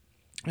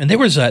 And there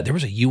was a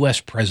U.S.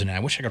 president. I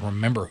wish I could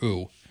remember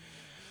who.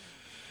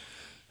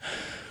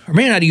 Or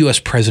maybe not a U.S.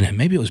 president.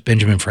 Maybe it was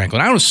Benjamin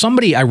Franklin. I don't know,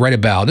 somebody I read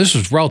about, this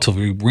was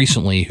relatively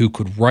recently, who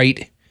could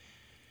write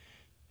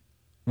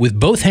with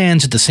both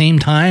hands at the same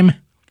time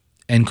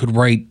and could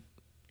write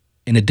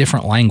in a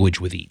different language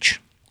with each.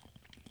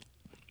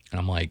 And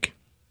I'm like,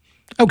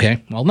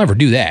 okay, I'll never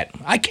do that.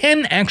 I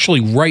can actually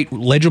write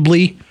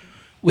legibly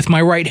with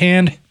my right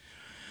hand,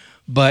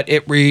 but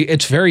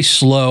it's very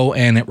slow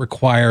and it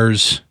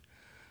requires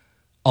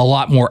a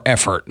lot more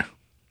effort.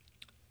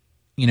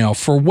 You know,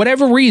 for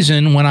whatever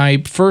reason, when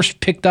I first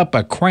picked up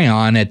a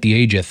crayon at the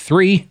age of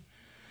 3,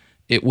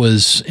 it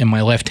was in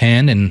my left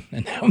hand, and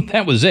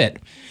that was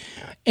it.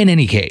 In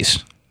any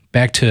case,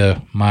 back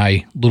to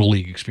my Little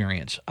League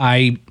experience.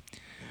 I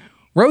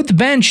rode the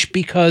bench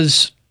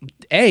because,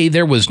 A,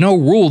 there was no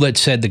rule that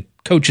said the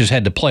coaches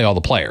had to play all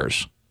the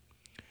players.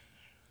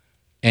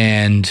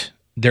 And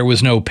there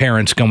was no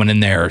parents going in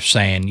there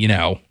saying, you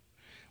know,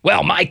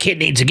 well, my kid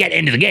needs to get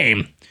into the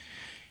game.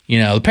 You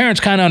know, the parents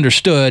kind of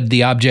understood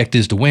the object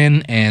is to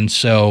win, and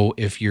so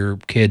if your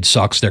kid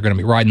sucks, they're going to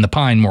be riding the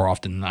pine more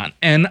often than not.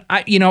 And,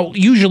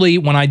 usually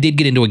when I did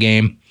get into a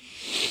game,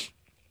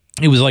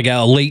 it was like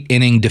a late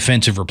inning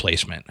defensive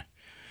replacement.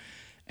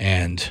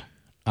 And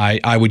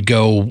I would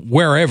go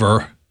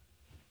wherever.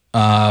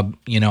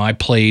 I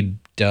played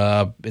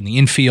in the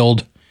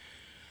infield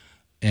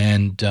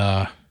and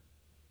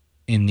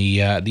in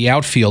the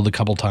outfield a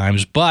couple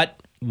times. But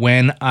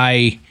when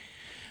I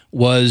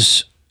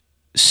was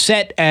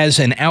set as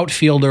an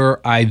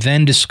outfielder, I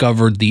then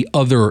discovered the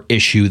other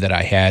issue that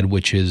I had,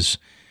 which is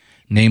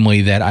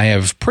namely that I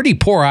have pretty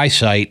poor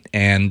eyesight,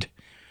 and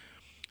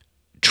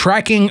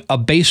tracking a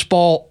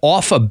baseball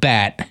off a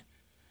bat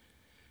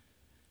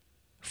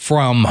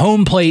from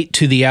home plate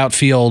to the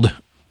outfield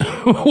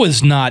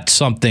was not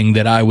something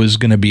that I was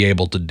going to be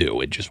able to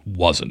do. It just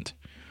wasn't.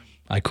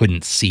 I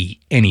couldn't see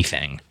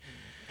anything.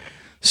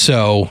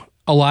 So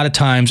a lot of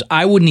times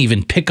I wouldn't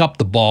even pick up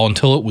the ball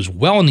until it was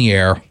well in the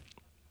air.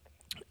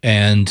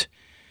 And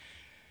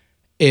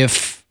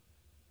if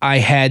I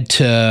had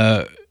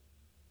to,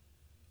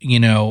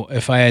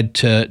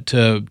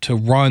 to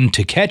run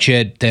to catch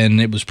it, then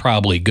it was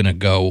probably going to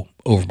go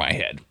over my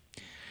head.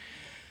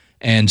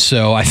 And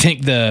so I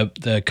think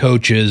the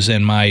coaches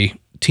and my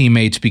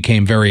teammates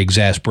became very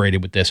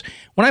exasperated with this.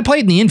 When I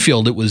played in the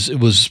infield, it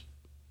was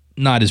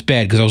not as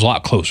bad because I was a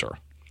lot closer.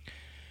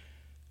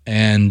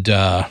 And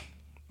but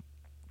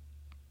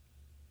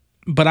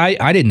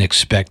I didn't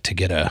expect to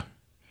get a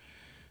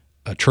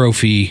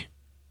trophy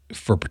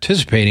for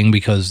participating,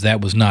 because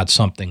that was not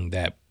something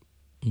that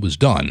was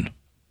done,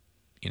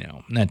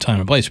 in that time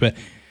and place. But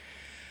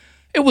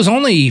it was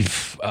only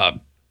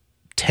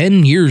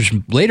 10 years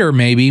later,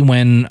 maybe,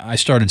 when I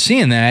started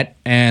seeing that.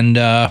 And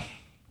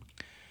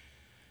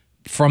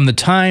from the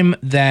time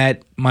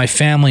that my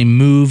family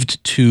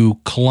moved to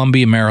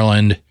Columbia,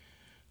 Maryland,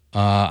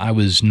 I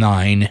was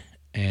 9,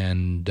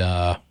 and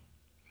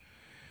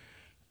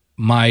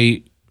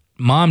my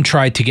mom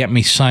tried to get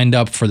me signed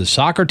up for the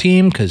soccer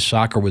team because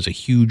soccer was a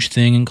huge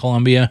thing in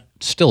Columbia.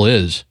 It still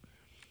is.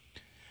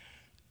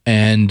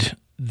 And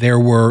there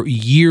were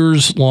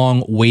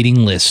years-long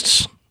waiting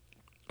lists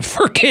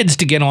for kids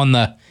to get on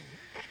the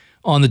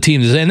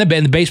teams. And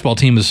the baseball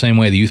team was the same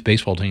way, the youth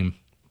baseball team.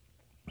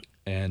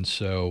 And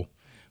so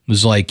it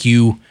was like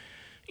you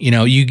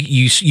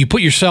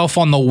put yourself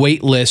on the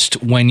wait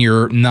list when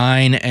you're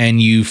 9 and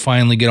you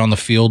finally get on the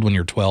field when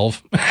you're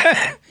 12.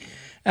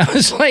 I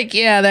was like,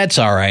 yeah, that's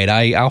all right.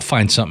 I'll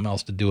find something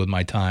else to do with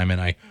my time. And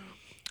I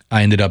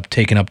ended up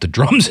taking up the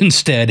drums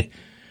instead.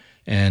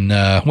 And,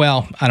 I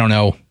don't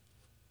know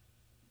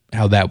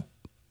how that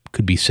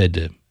could be said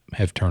to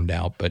have turned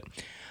out. But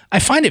I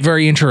find it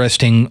very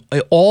interesting,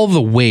 all the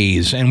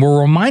ways, and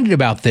we're reminded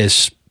about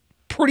this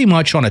pretty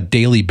much on a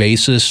daily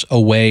basis,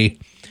 a way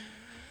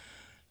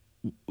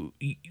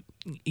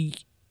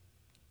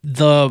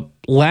the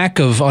lack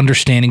of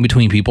understanding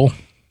between people.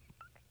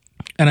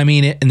 And I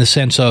mean it in the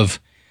sense of,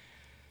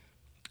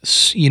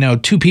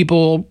 two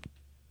people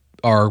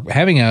are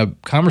having a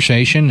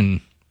conversation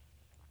and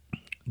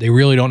they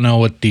really don't know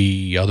what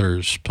the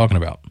other's talking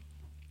about.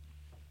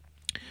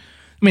 I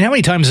mean, how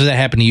many times has that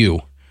happened to you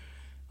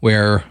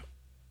where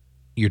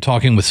you're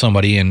talking with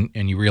somebody and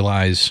you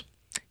realize,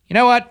 you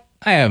know what?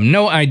 I have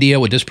no idea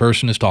what this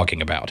person is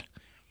talking about.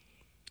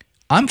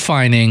 I'm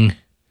finding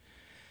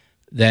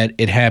that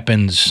it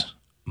happens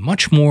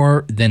much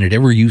more than it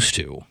ever used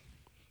to.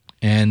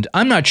 And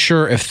I'm not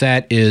sure if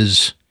that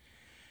is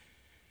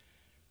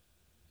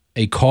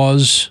a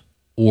cause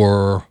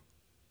or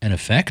an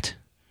effect,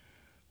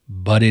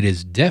 but it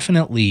is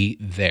definitely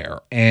there.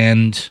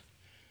 And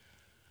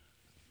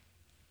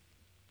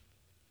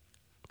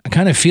I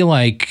kind of feel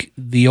like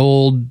the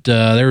old,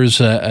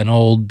 there's an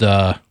old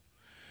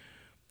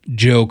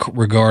joke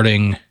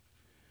regarding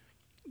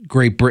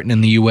Great Britain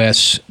and the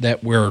U.S.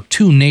 that we're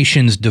two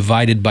nations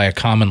divided by a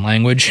common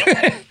language.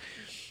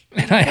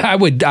 And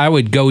I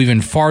would go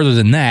even farther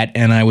than that,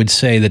 and I would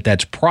say that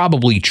that's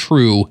probably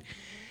true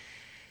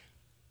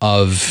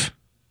of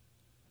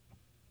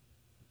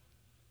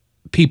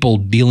people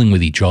dealing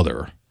with each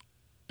other,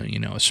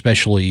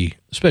 especially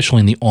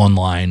in the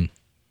online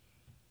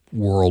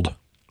world.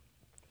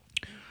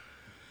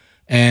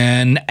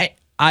 And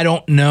I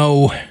don't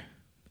know,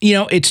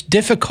 it's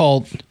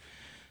difficult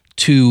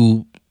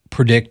to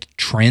predict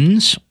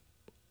trends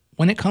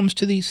when it comes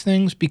to these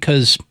things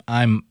because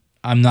I'm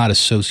not a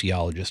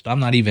sociologist. I'm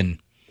not even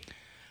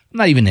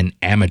an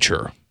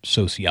amateur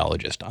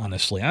sociologist,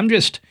 honestly. I'm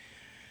just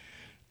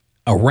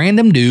a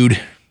random dude,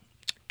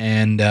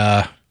 and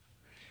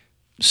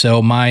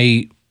so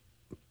my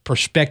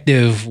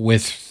perspective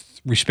with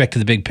respect to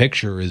the big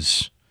picture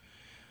it's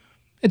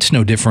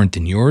no different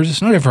than yours.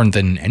 It's no different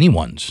than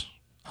anyone's,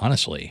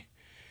 honestly.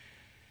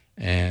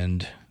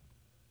 And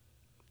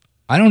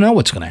I don't know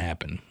what's going to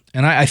happen.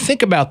 And I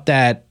think about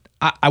that,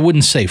 I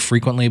wouldn't say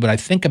frequently, but I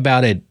think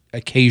about it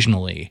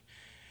occasionally,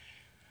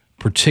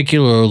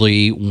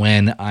 particularly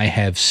when I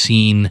have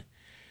seen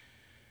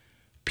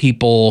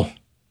people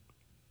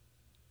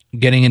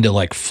getting into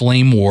like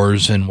flame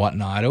wars and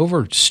whatnot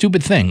over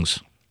stupid things.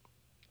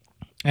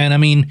 And I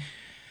mean,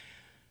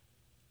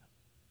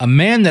 a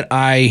man that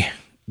I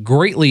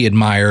greatly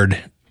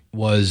admired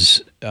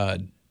was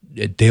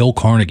Dale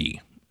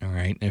Carnegie. All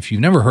right. And if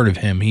you've never heard of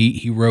him,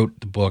 he wrote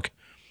the book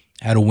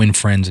How to Win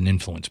Friends and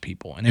Influence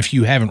People. And if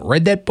you haven't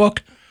read that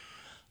book,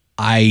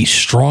 I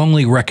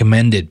strongly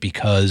recommend it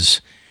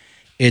because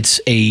it's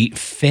a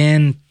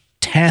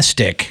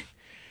fantastic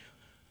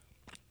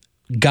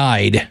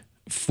guide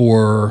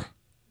for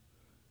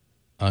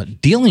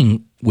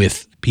dealing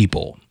with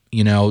people.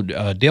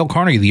 Dale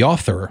Carnegie, the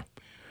author,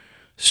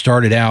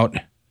 started out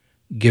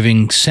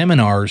giving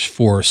seminars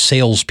for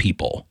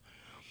salespeople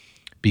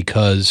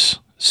because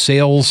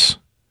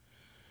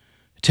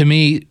to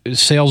me,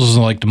 sales is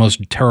like the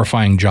most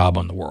terrifying job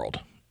in the world.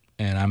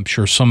 And I'm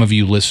sure some of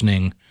you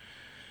listening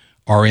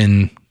are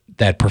in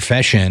that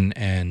profession,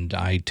 and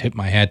I tip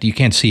my hat. You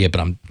can't see it,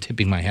 but I'm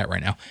tipping my hat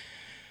right now.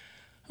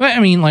 I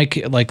mean, like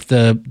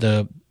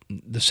the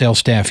sales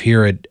staff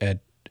here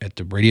at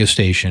the radio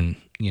station,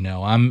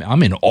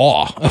 I'm in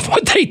awe of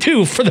what they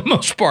do for the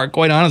most part,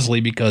 quite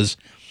honestly, because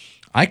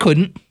I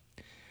couldn't.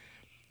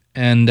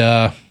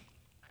 And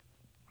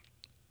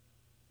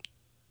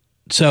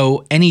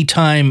so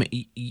anytime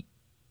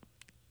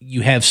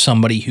you have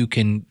somebody who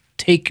can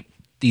take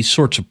these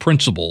sorts of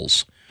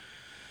principles,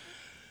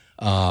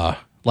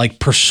 like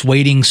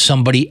persuading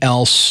somebody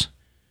else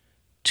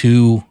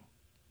to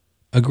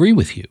agree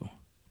with you,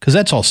 because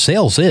that's all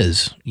sales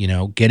is,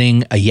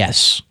 getting a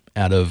yes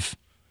out of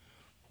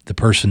the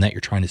person that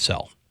you're trying to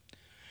sell.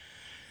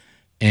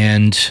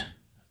 And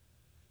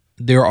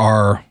there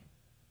are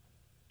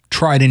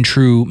tried and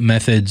true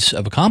methods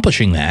of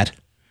accomplishing that.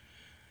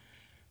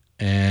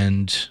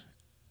 And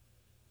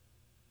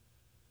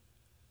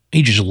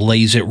he just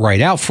lays it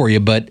right out for you,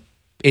 but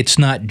it's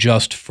not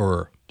just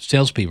for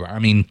salespeople. I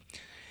mean,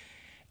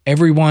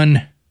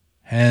 everyone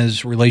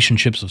has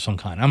relationships of some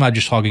kind. I'm not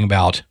just talking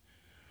about,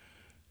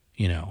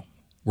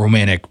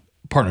 romantic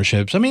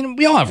partnerships. I mean,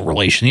 we all have a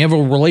relation. You have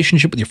a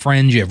relationship with your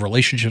friends. You have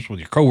relationships with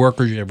your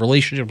coworkers. You have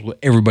relationships with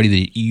everybody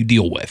that you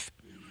deal with.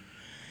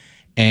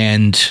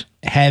 And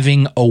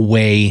having a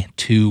way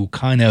to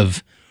kind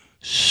of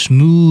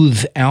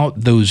smooth out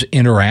those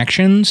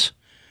interactions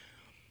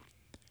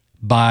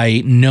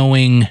by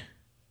knowing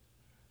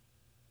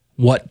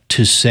what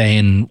to say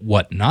and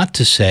what not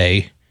to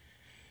say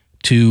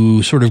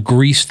to sort of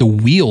grease the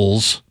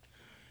wheels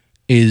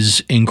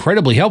is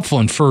incredibly helpful.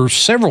 And for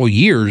several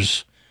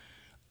years,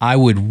 I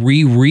would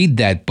reread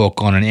that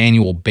book on an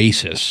annual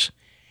basis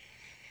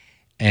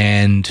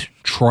and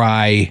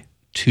try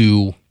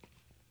to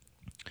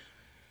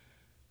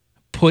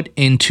put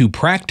into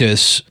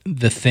practice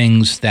the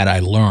things that I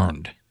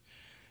learned.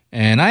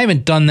 And I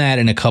haven't done that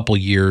in a couple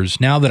of years.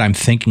 Now that I'm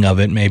thinking of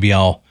it, maybe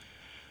I'll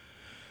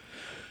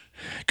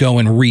go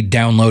and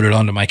re-download it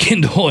onto my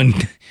Kindle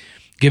and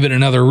give it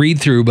another read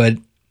through. But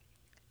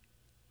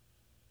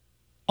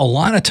a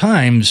lot of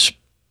times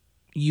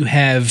you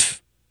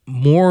have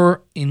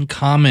more in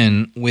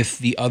common with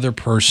the other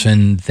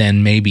person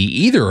than maybe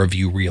either of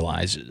you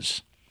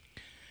realizes.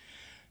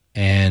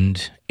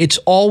 And it's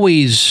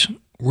always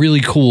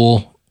really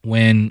cool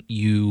when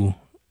you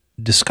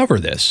discover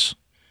this.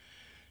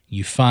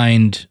 You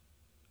find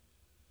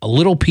a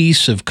little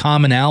piece of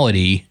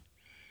commonality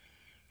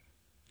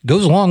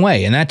goes a long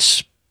way, and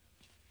that's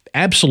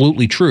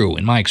absolutely true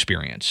in my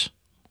experience.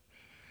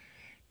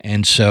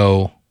 And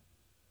so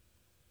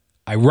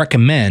I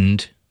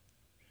recommend,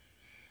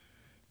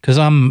 because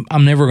I'm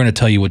never going to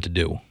tell you what to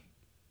do,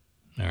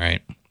 all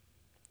right?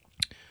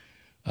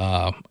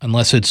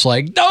 Unless it's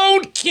like,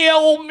 don't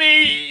kill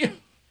me.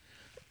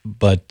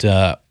 But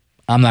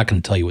I'm not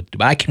going to tell you what to do.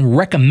 But I can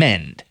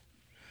recommend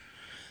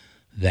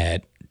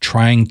that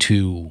trying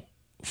to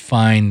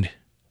find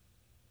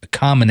a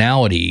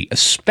commonality,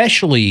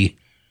 especially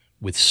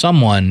with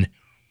someone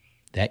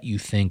that you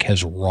think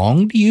has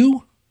wronged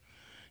you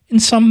in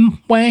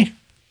some way.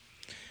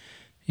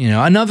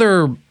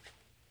 Another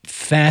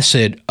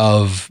facet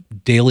of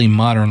daily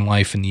modern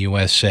life in the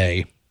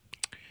USA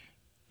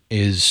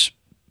is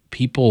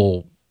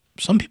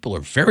some people are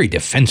very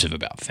defensive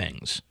about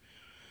things.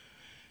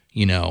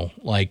 You know,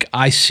 like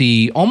I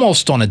see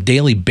almost on a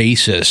daily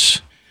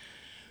basis,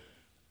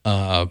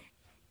 you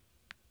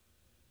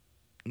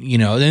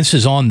know, this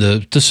is on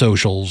the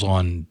socials,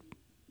 on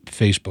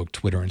Facebook,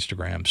 Twitter,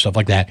 Instagram, stuff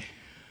like that.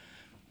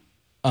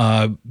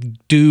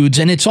 Dudes,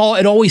 and it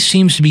always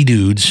seems to be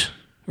dudes,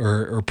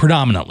 or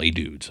predominantly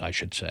dudes, I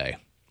should say.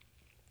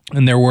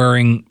 And they're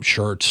wearing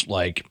shirts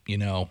like,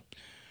 they're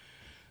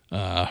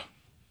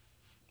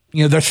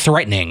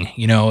threatening,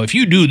 if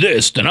you do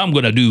this, then I'm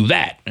going to do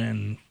that.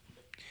 And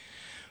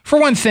for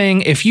one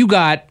thing, if you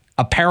got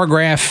a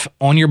paragraph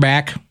on your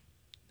back,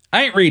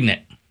 I ain't reading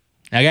it.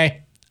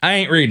 Okay? I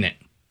ain't reading it.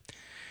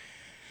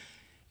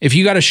 If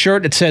you got a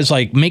shirt that says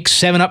like, make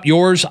 7-Up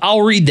yours,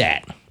 I'll read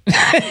that.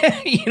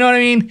 You know what I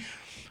mean?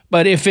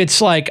 But if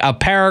it's like a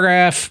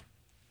paragraph,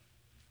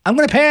 I'm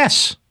going to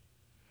pass.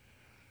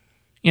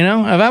 If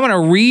I'm going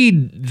to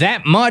read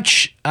that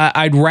much,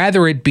 I'd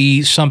rather it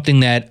be something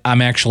that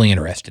I'm actually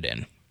interested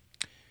in.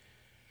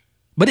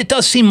 But it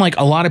does seem like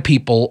a lot of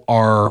people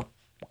are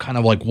kind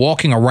of like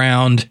walking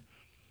around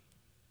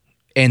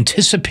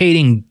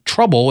anticipating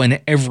trouble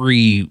in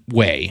every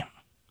way.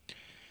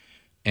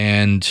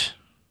 And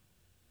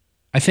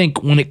I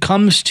think when it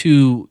comes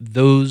to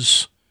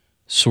those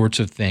sorts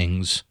of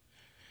things,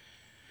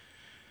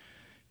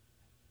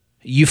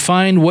 you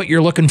find what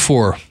you're looking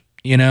for,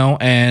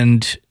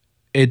 and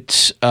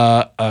it's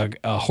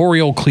a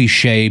hoary old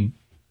cliche,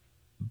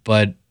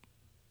 but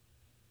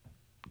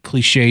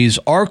cliches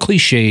are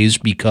cliches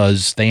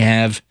because they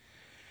have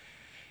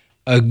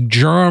a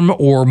germ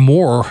or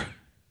more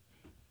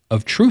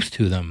of truth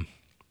to them.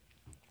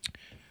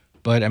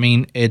 But I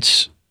mean,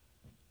 it's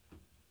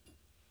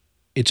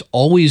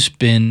always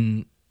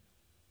been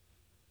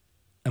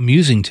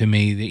amusing to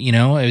me that,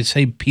 I would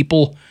say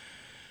people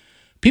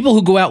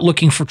who go out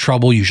looking for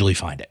trouble usually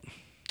find it.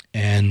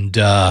 And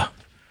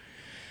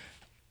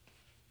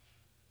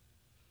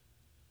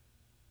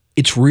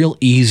it's real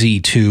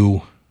easy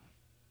to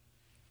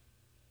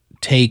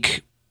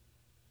take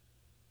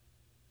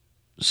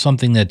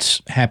something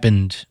that's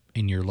happened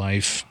in your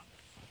life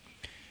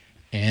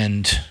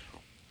and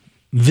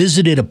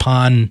visit it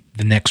upon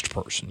the next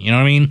person. You know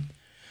what I mean?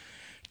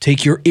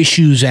 Take your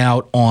issues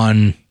out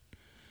on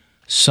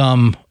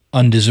some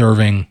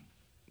undeserving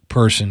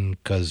person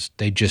because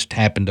they just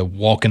happened to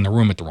walk in the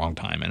room at the wrong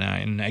time.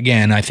 And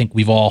again, I think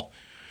we've all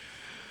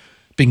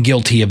been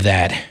guilty of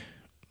that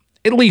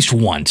at least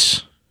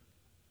once.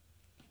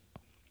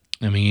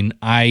 I mean,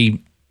 I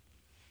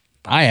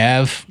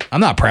have.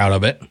 I'm not proud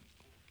of it.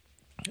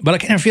 But I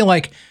kind of feel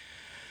like,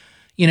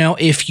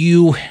 if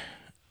you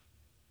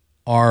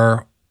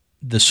are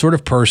the sort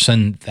of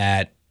person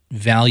that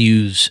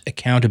values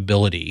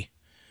accountability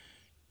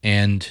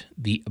and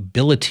the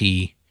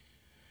ability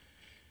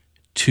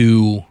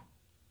to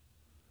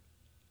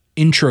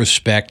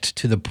introspect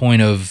to the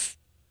point of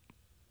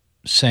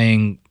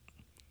saying,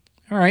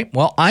 all right,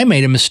 well, I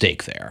made a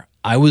mistake there.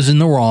 I was in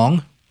the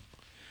wrong.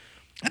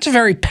 That's a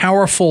very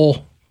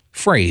powerful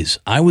phrase.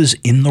 I was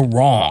in the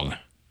wrong.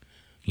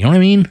 You know what I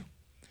mean?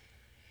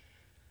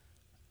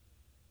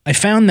 I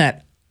found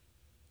that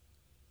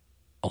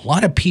a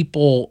lot of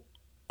people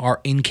are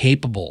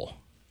incapable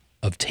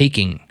of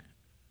taking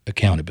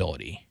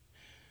accountability.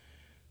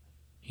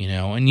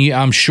 And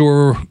I'm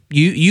sure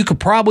you could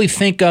probably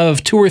think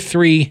of 2 or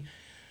 3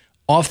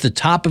 off the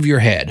top of your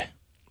head.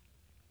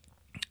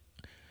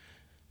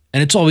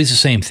 And it's always the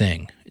same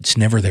thing. It's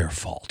never their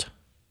fault.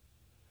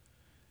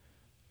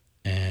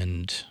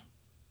 And,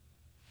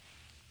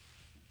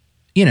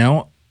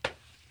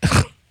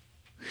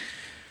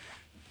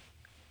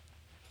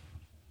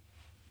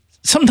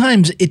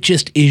 sometimes it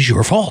just is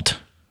your fault.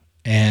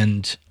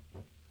 And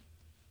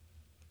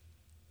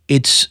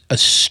it's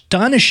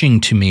astonishing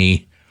to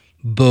me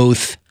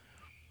both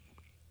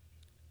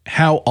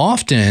how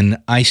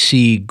often I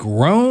see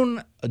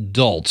grown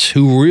adults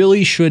who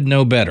really should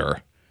know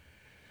better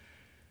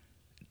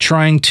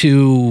trying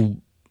to,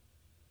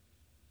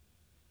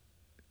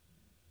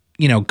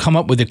 come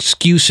up with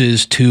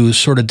excuses to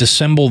sort of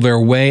dissemble their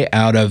way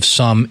out of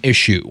some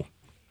issue.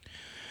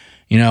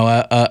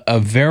 A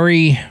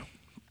very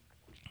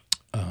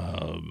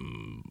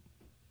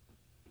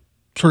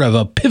sort of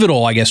a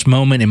pivotal, I guess,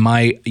 moment in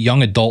my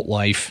young adult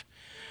life.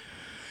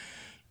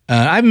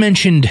 I've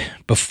mentioned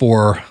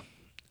before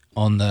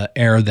on the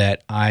air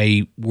that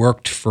I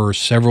worked for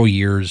several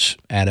years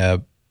at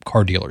a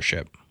car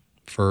dealership.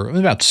 For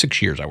about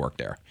 6 years I worked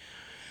there.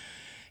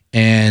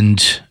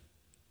 And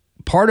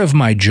part of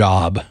my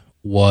job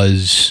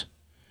was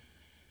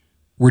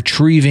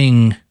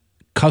retrieving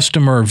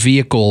customer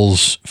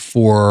vehicles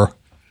for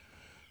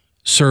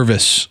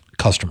service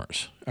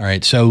customers. All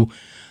right. So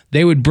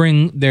they would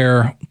bring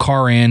their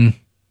car in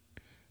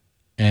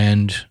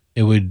and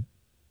it would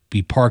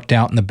be parked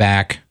out in the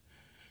back.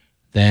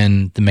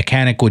 Then the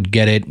mechanic would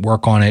get it,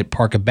 work on it,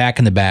 park it back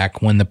in the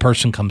back. When the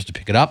person comes to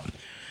pick it up,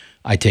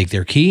 I take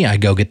their key, I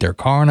go get their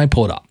car, and I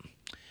pull it up.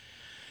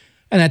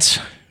 And that's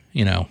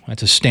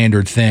That's a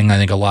standard thing. I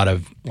think a lot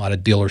of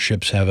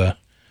dealerships have a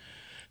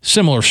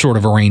similar sort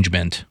of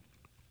arrangement.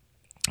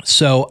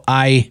 So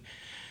I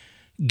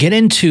get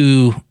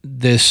into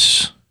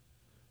this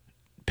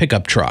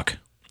pickup truck,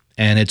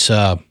 and it's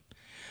a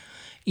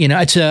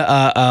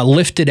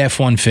lifted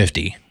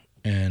F-150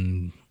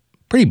 and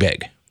pretty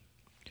big.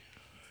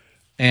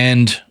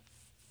 And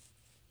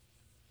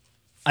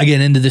I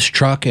get into this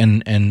truck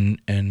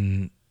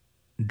and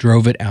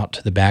drove it out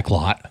to the back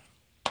lot.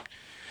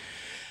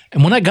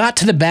 And when I got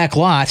to the back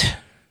lot,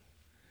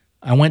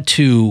 I went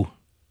to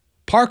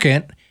park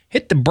it,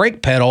 hit the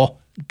brake pedal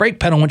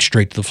went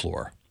straight to the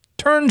floor.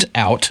 Turns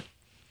out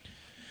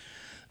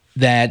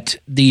that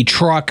the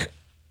truck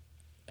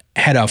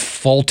had a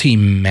faulty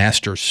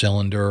master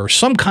cylinder or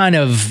some kind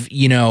of,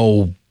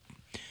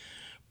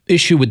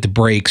 issue with the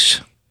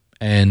brakes.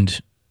 And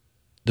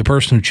the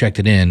person who checked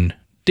it in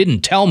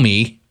didn't tell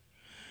me,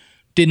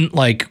 didn't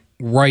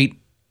write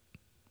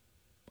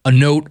a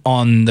note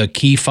on the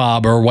key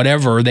fob or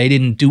whatever. They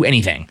didn't do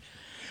anything.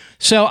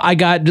 So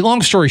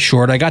long story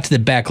short, I got to the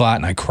back lot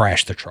and I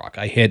crashed the truck.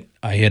 I hit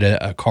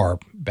a car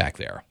back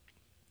there.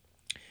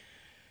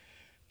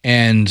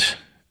 And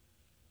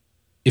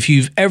if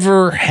you've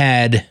ever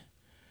had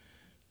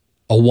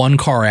a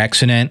one-car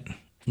accident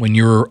when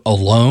you're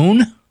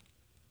alone,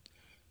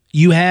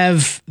 you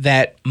have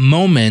that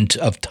moment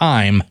of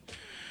time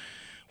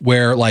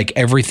where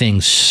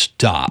everything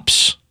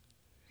stops.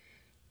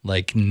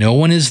 No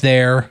one is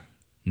there.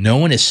 No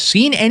one has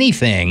seen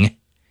anything.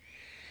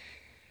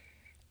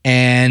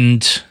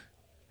 And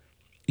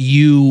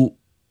you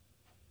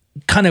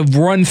kind of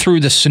run through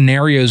the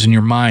scenarios in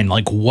your mind.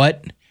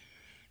 What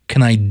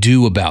can I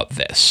do about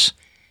this?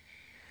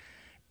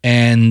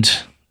 And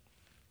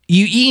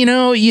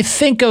you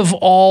think of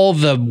all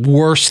the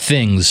worst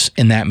things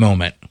in that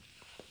moment.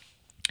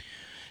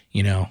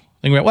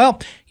 Think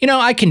about,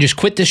 I can just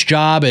quit this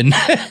job and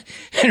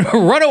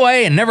run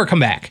away and never come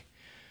back.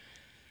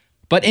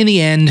 But in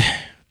the end,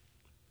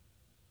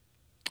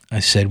 I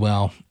said,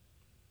 well,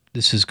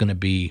 this is going to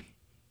be,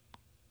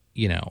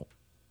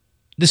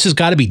 this has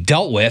got to be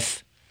dealt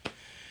with.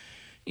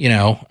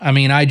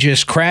 I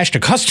just crashed a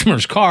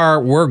customer's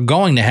car. We're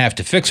going to have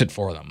to fix it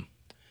for them.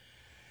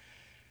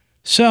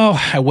 So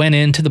I went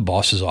into the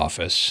boss's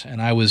office,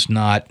 and I was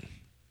not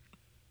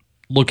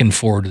looking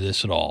forward to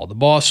this at all. The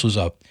boss was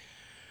a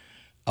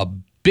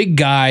big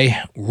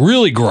guy,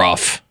 really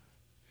gruff.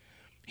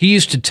 He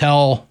used to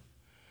tell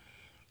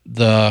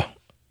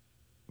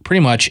pretty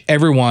much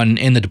everyone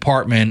in the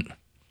department,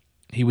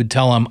 he would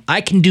tell them,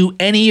 I can do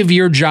any of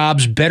your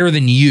jobs better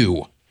than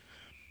you.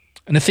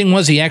 And the thing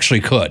was, he actually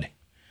could.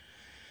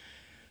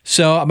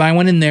 So I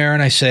went in there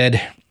and I said,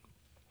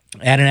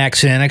 I had an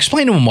accident. I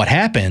explained to him what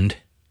happened.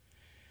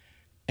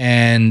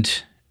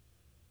 And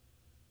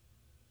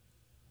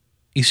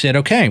he said,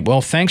 okay,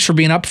 well, thanks for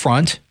being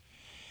upfront.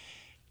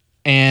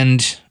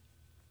 And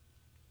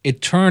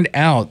it turned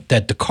out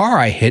that the car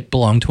I hit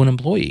belonged to an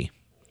employee.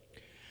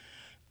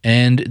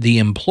 And the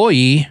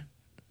employee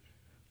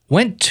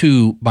went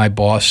to my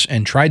boss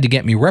and tried to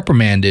get me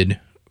reprimanded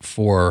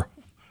for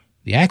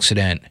the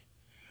accident.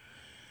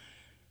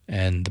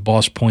 And the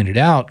boss pointed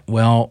out,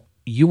 well,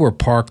 you were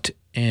parked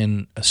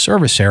in a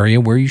service area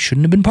where you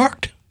shouldn't have been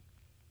parked.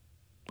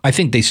 I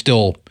think they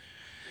still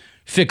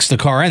fixed the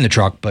car and the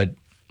truck, but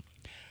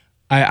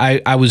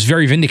I was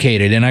very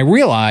vindicated. And I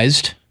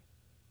realized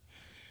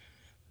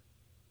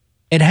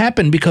it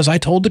happened because I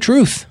told the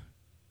truth.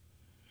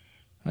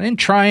 I didn't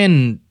try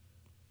and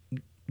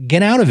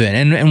get out of it.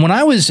 And when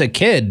I was a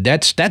kid,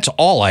 that's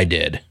all I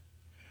did.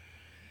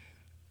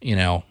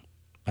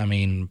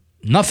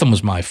 Nothing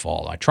was my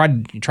fault. I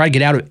tried to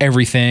get out of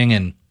everything,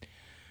 and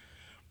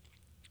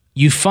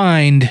you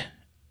find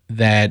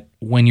that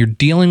when you're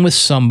dealing with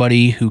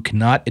somebody who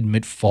cannot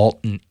admit fault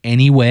in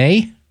any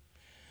way,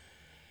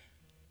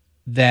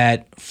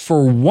 that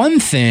for one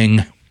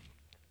thing,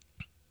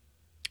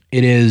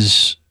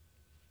 it's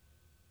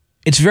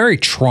very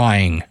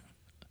trying,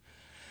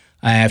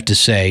 I have to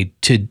say,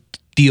 to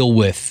deal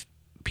with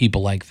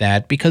people like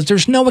that because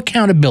there's no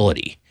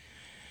accountability.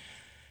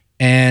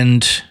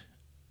 And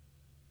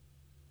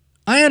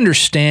I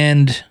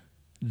understand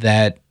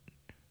that,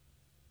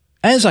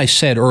 as I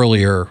said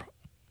earlier,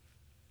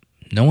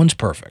 no one's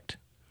perfect.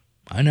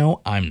 I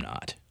know I'm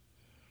not.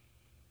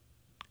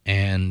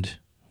 And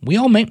we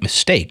all make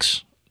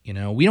mistakes.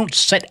 We don't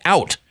set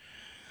out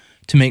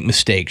to make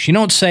mistakes. You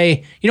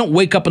don't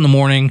wake up in the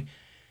morning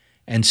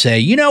and say,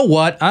 you know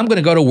what, I'm going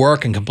to go to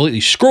work and completely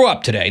screw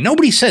up today.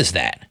 Nobody says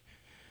that.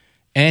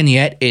 And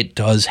yet it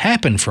does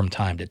happen from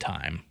time to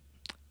time.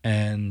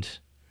 And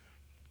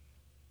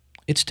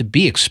it's to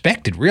be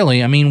expected,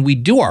 really. We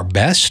do our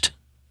best.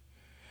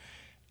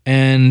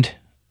 And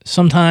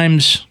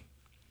sometimes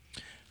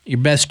your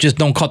best just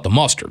don't cut the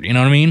mustard. You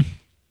know what I mean?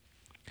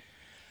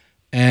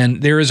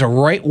 And there is a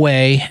right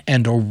way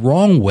and a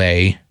wrong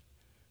way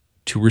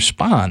to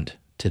respond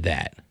to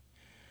that.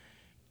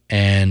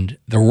 And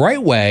the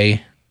right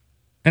way,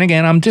 and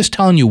again, I'm just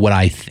telling you what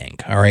I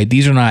think, all right?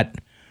 These are not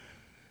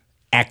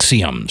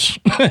axioms.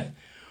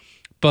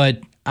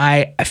 But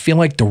I feel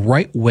like the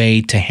right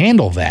way to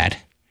handle that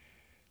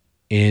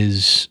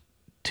is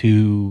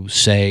to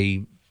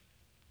say,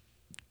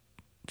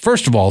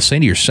 first of all, say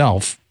to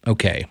yourself,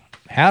 okay,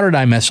 how did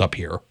I mess up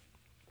here?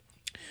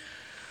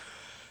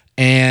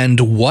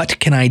 And what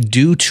can I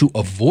do to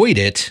avoid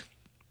it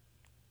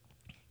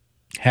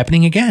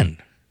happening again?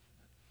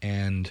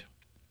 And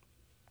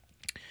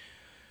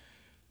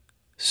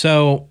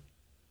so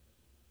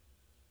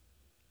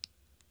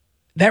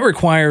that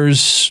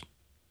requires,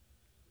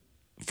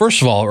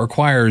 first of all, it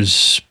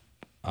requires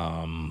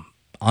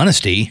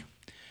honesty.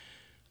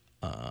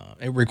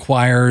 It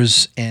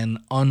requires an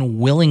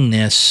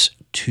unwillingness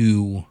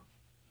to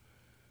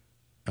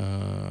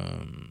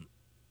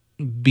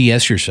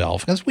BS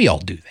yourself, because we all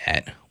do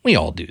that. We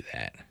all do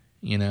that,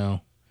 you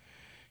know.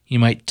 You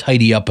might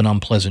tidy up an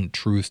unpleasant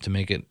truth to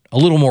make it a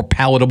little more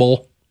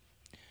palatable.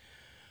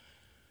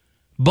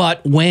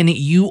 But when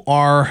you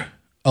are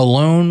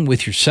alone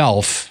with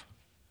yourself,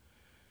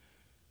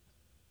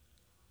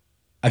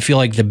 I feel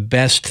like the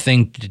best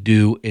thing to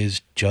do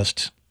is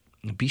just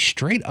be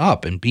straight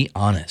up and be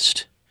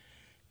honest.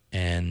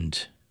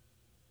 And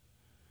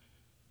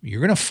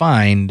you're going to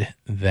find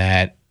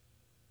that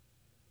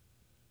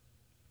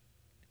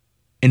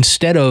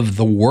instead of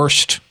the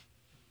worst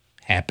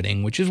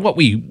happening, which is what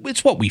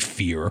we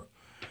fear,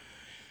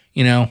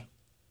 you know,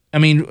 I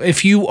mean,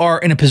 if you are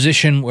in a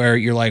position where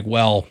you're like,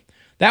 well,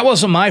 that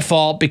wasn't my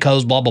fault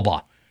because blah, blah,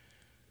 blah.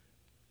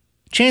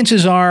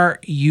 Chances are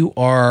you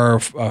are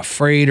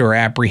afraid or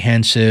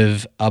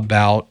apprehensive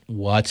about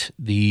what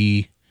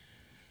the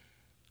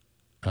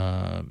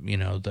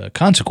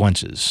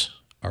consequences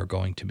are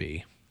going to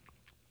be.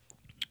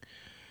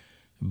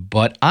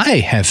 But I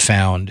have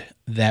found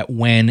that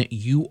when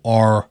you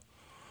are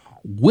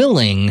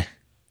willing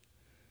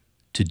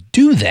to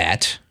do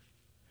that,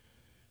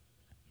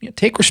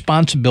 take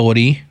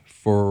responsibility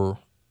for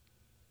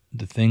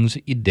the things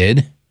that you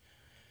did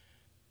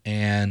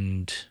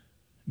and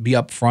be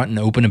upfront and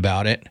open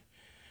about it,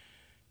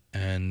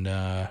 and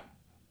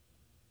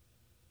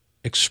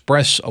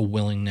express a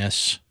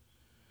willingness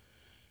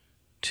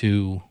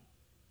to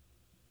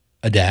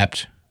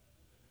adapt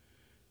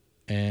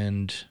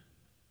and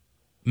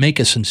make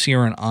a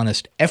sincere and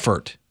honest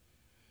effort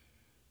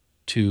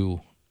to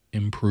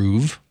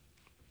improve,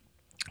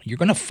 you're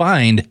going to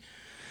find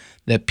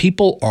that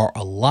people are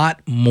a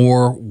lot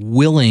more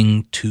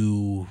willing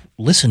to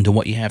listen to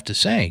what you have to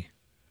say,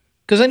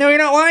 because they know you're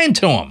not lying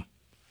to them.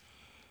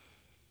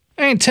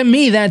 I mean, to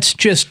me, that's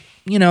just,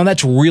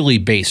 that's really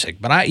basic.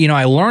 But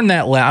I learned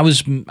that I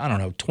was,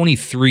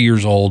 23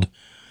 years old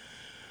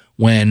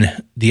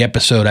when the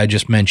episode I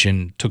just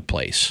mentioned took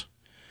place.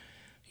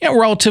 Yeah,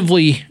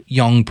 relatively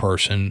young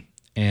person.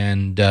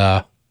 And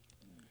I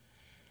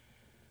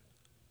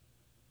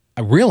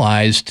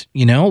realized,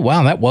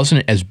 wow, that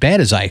wasn't as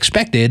bad as I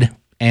expected.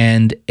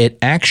 And it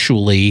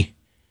actually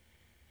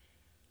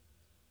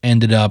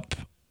ended up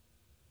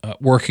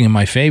working in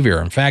my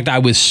favor. In fact, I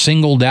was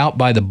singled out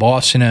by the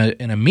boss in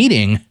a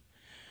meeting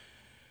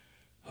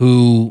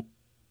who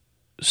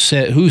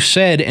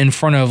said in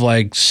front of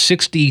like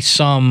 60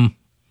 some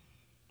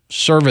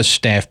service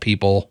staff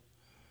people,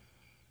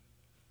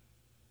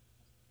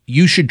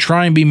 you should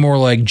try and be more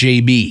like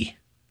JB.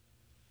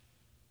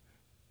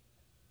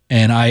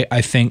 And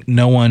I think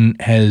no one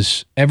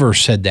has ever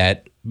said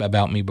that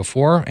about me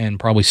before, and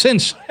probably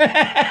since.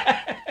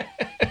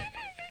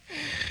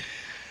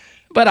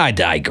 But I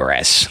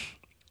digress.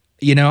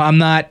 I'm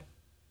not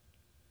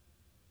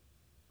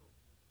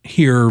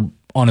here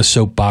on a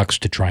soapbox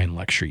to try and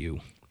lecture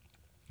you.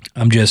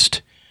 I'm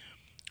just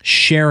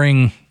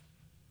sharing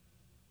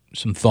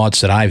some thoughts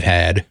that I've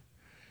had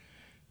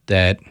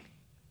that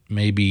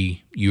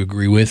maybe you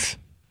agree with,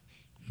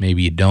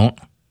 maybe you don't.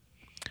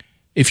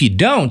 If you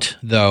don't,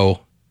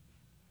 though,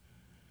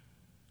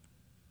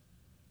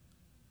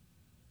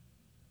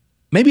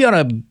 maybe you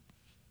ought to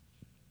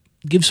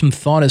give some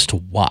thought as to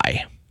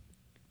why.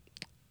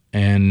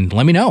 And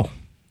let me know.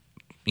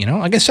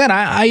 Like I said,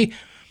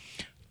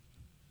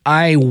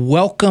 I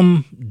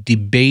welcome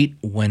debate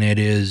when it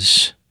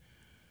is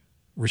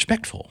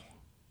respectful.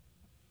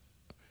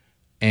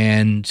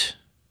 And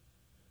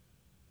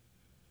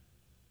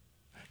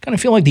I kind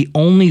of feel like the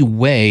only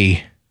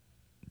way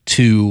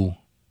to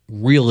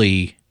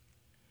really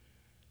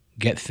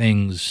get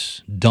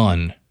things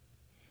done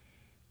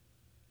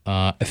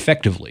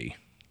effectively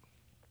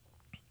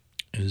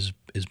is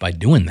by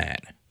doing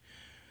that.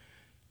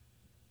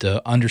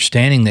 The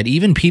understanding that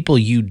even people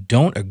you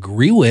don't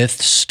agree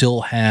with still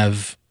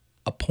have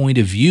a point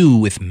of view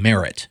with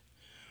merit.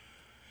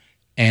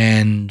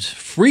 And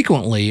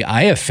frequently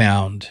I have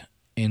found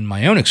in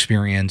my own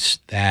experience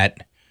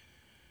that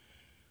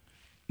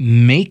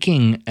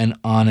making an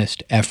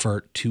honest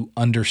effort to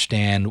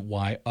understand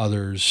why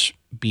others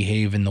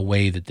behave in the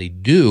way that they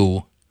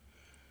do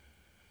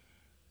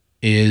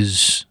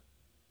is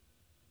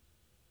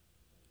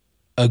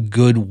a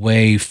good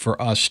way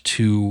for us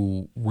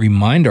to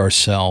remind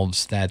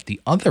ourselves that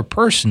the other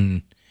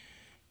person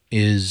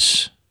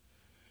is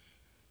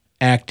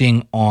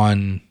acting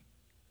on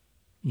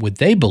what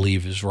they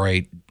believe is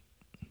right,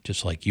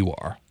 just like you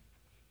are.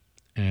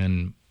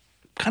 And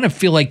kind of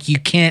feel like you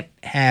can't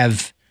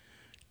have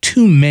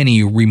too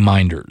many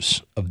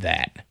reminders of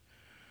that.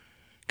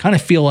 Kind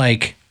of feel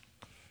like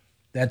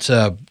that's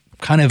a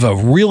kind of a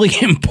really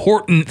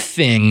important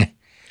thing,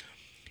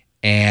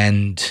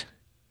 and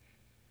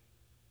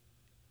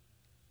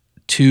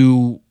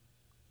to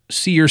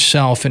see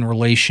yourself in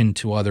relation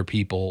to other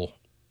people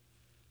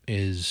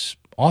is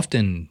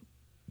often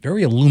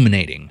very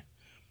illuminating.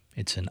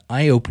 It's an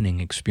eye-opening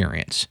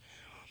experience.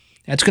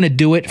 That's going to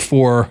do it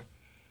for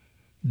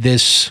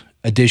this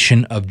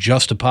edition of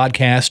Just a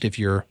Podcast. If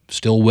you're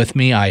still with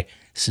me, I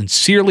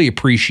sincerely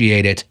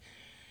appreciate it,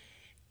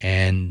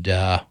 and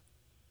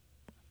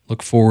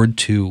look forward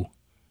to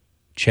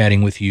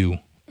chatting with you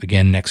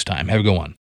again next time. Have a good one.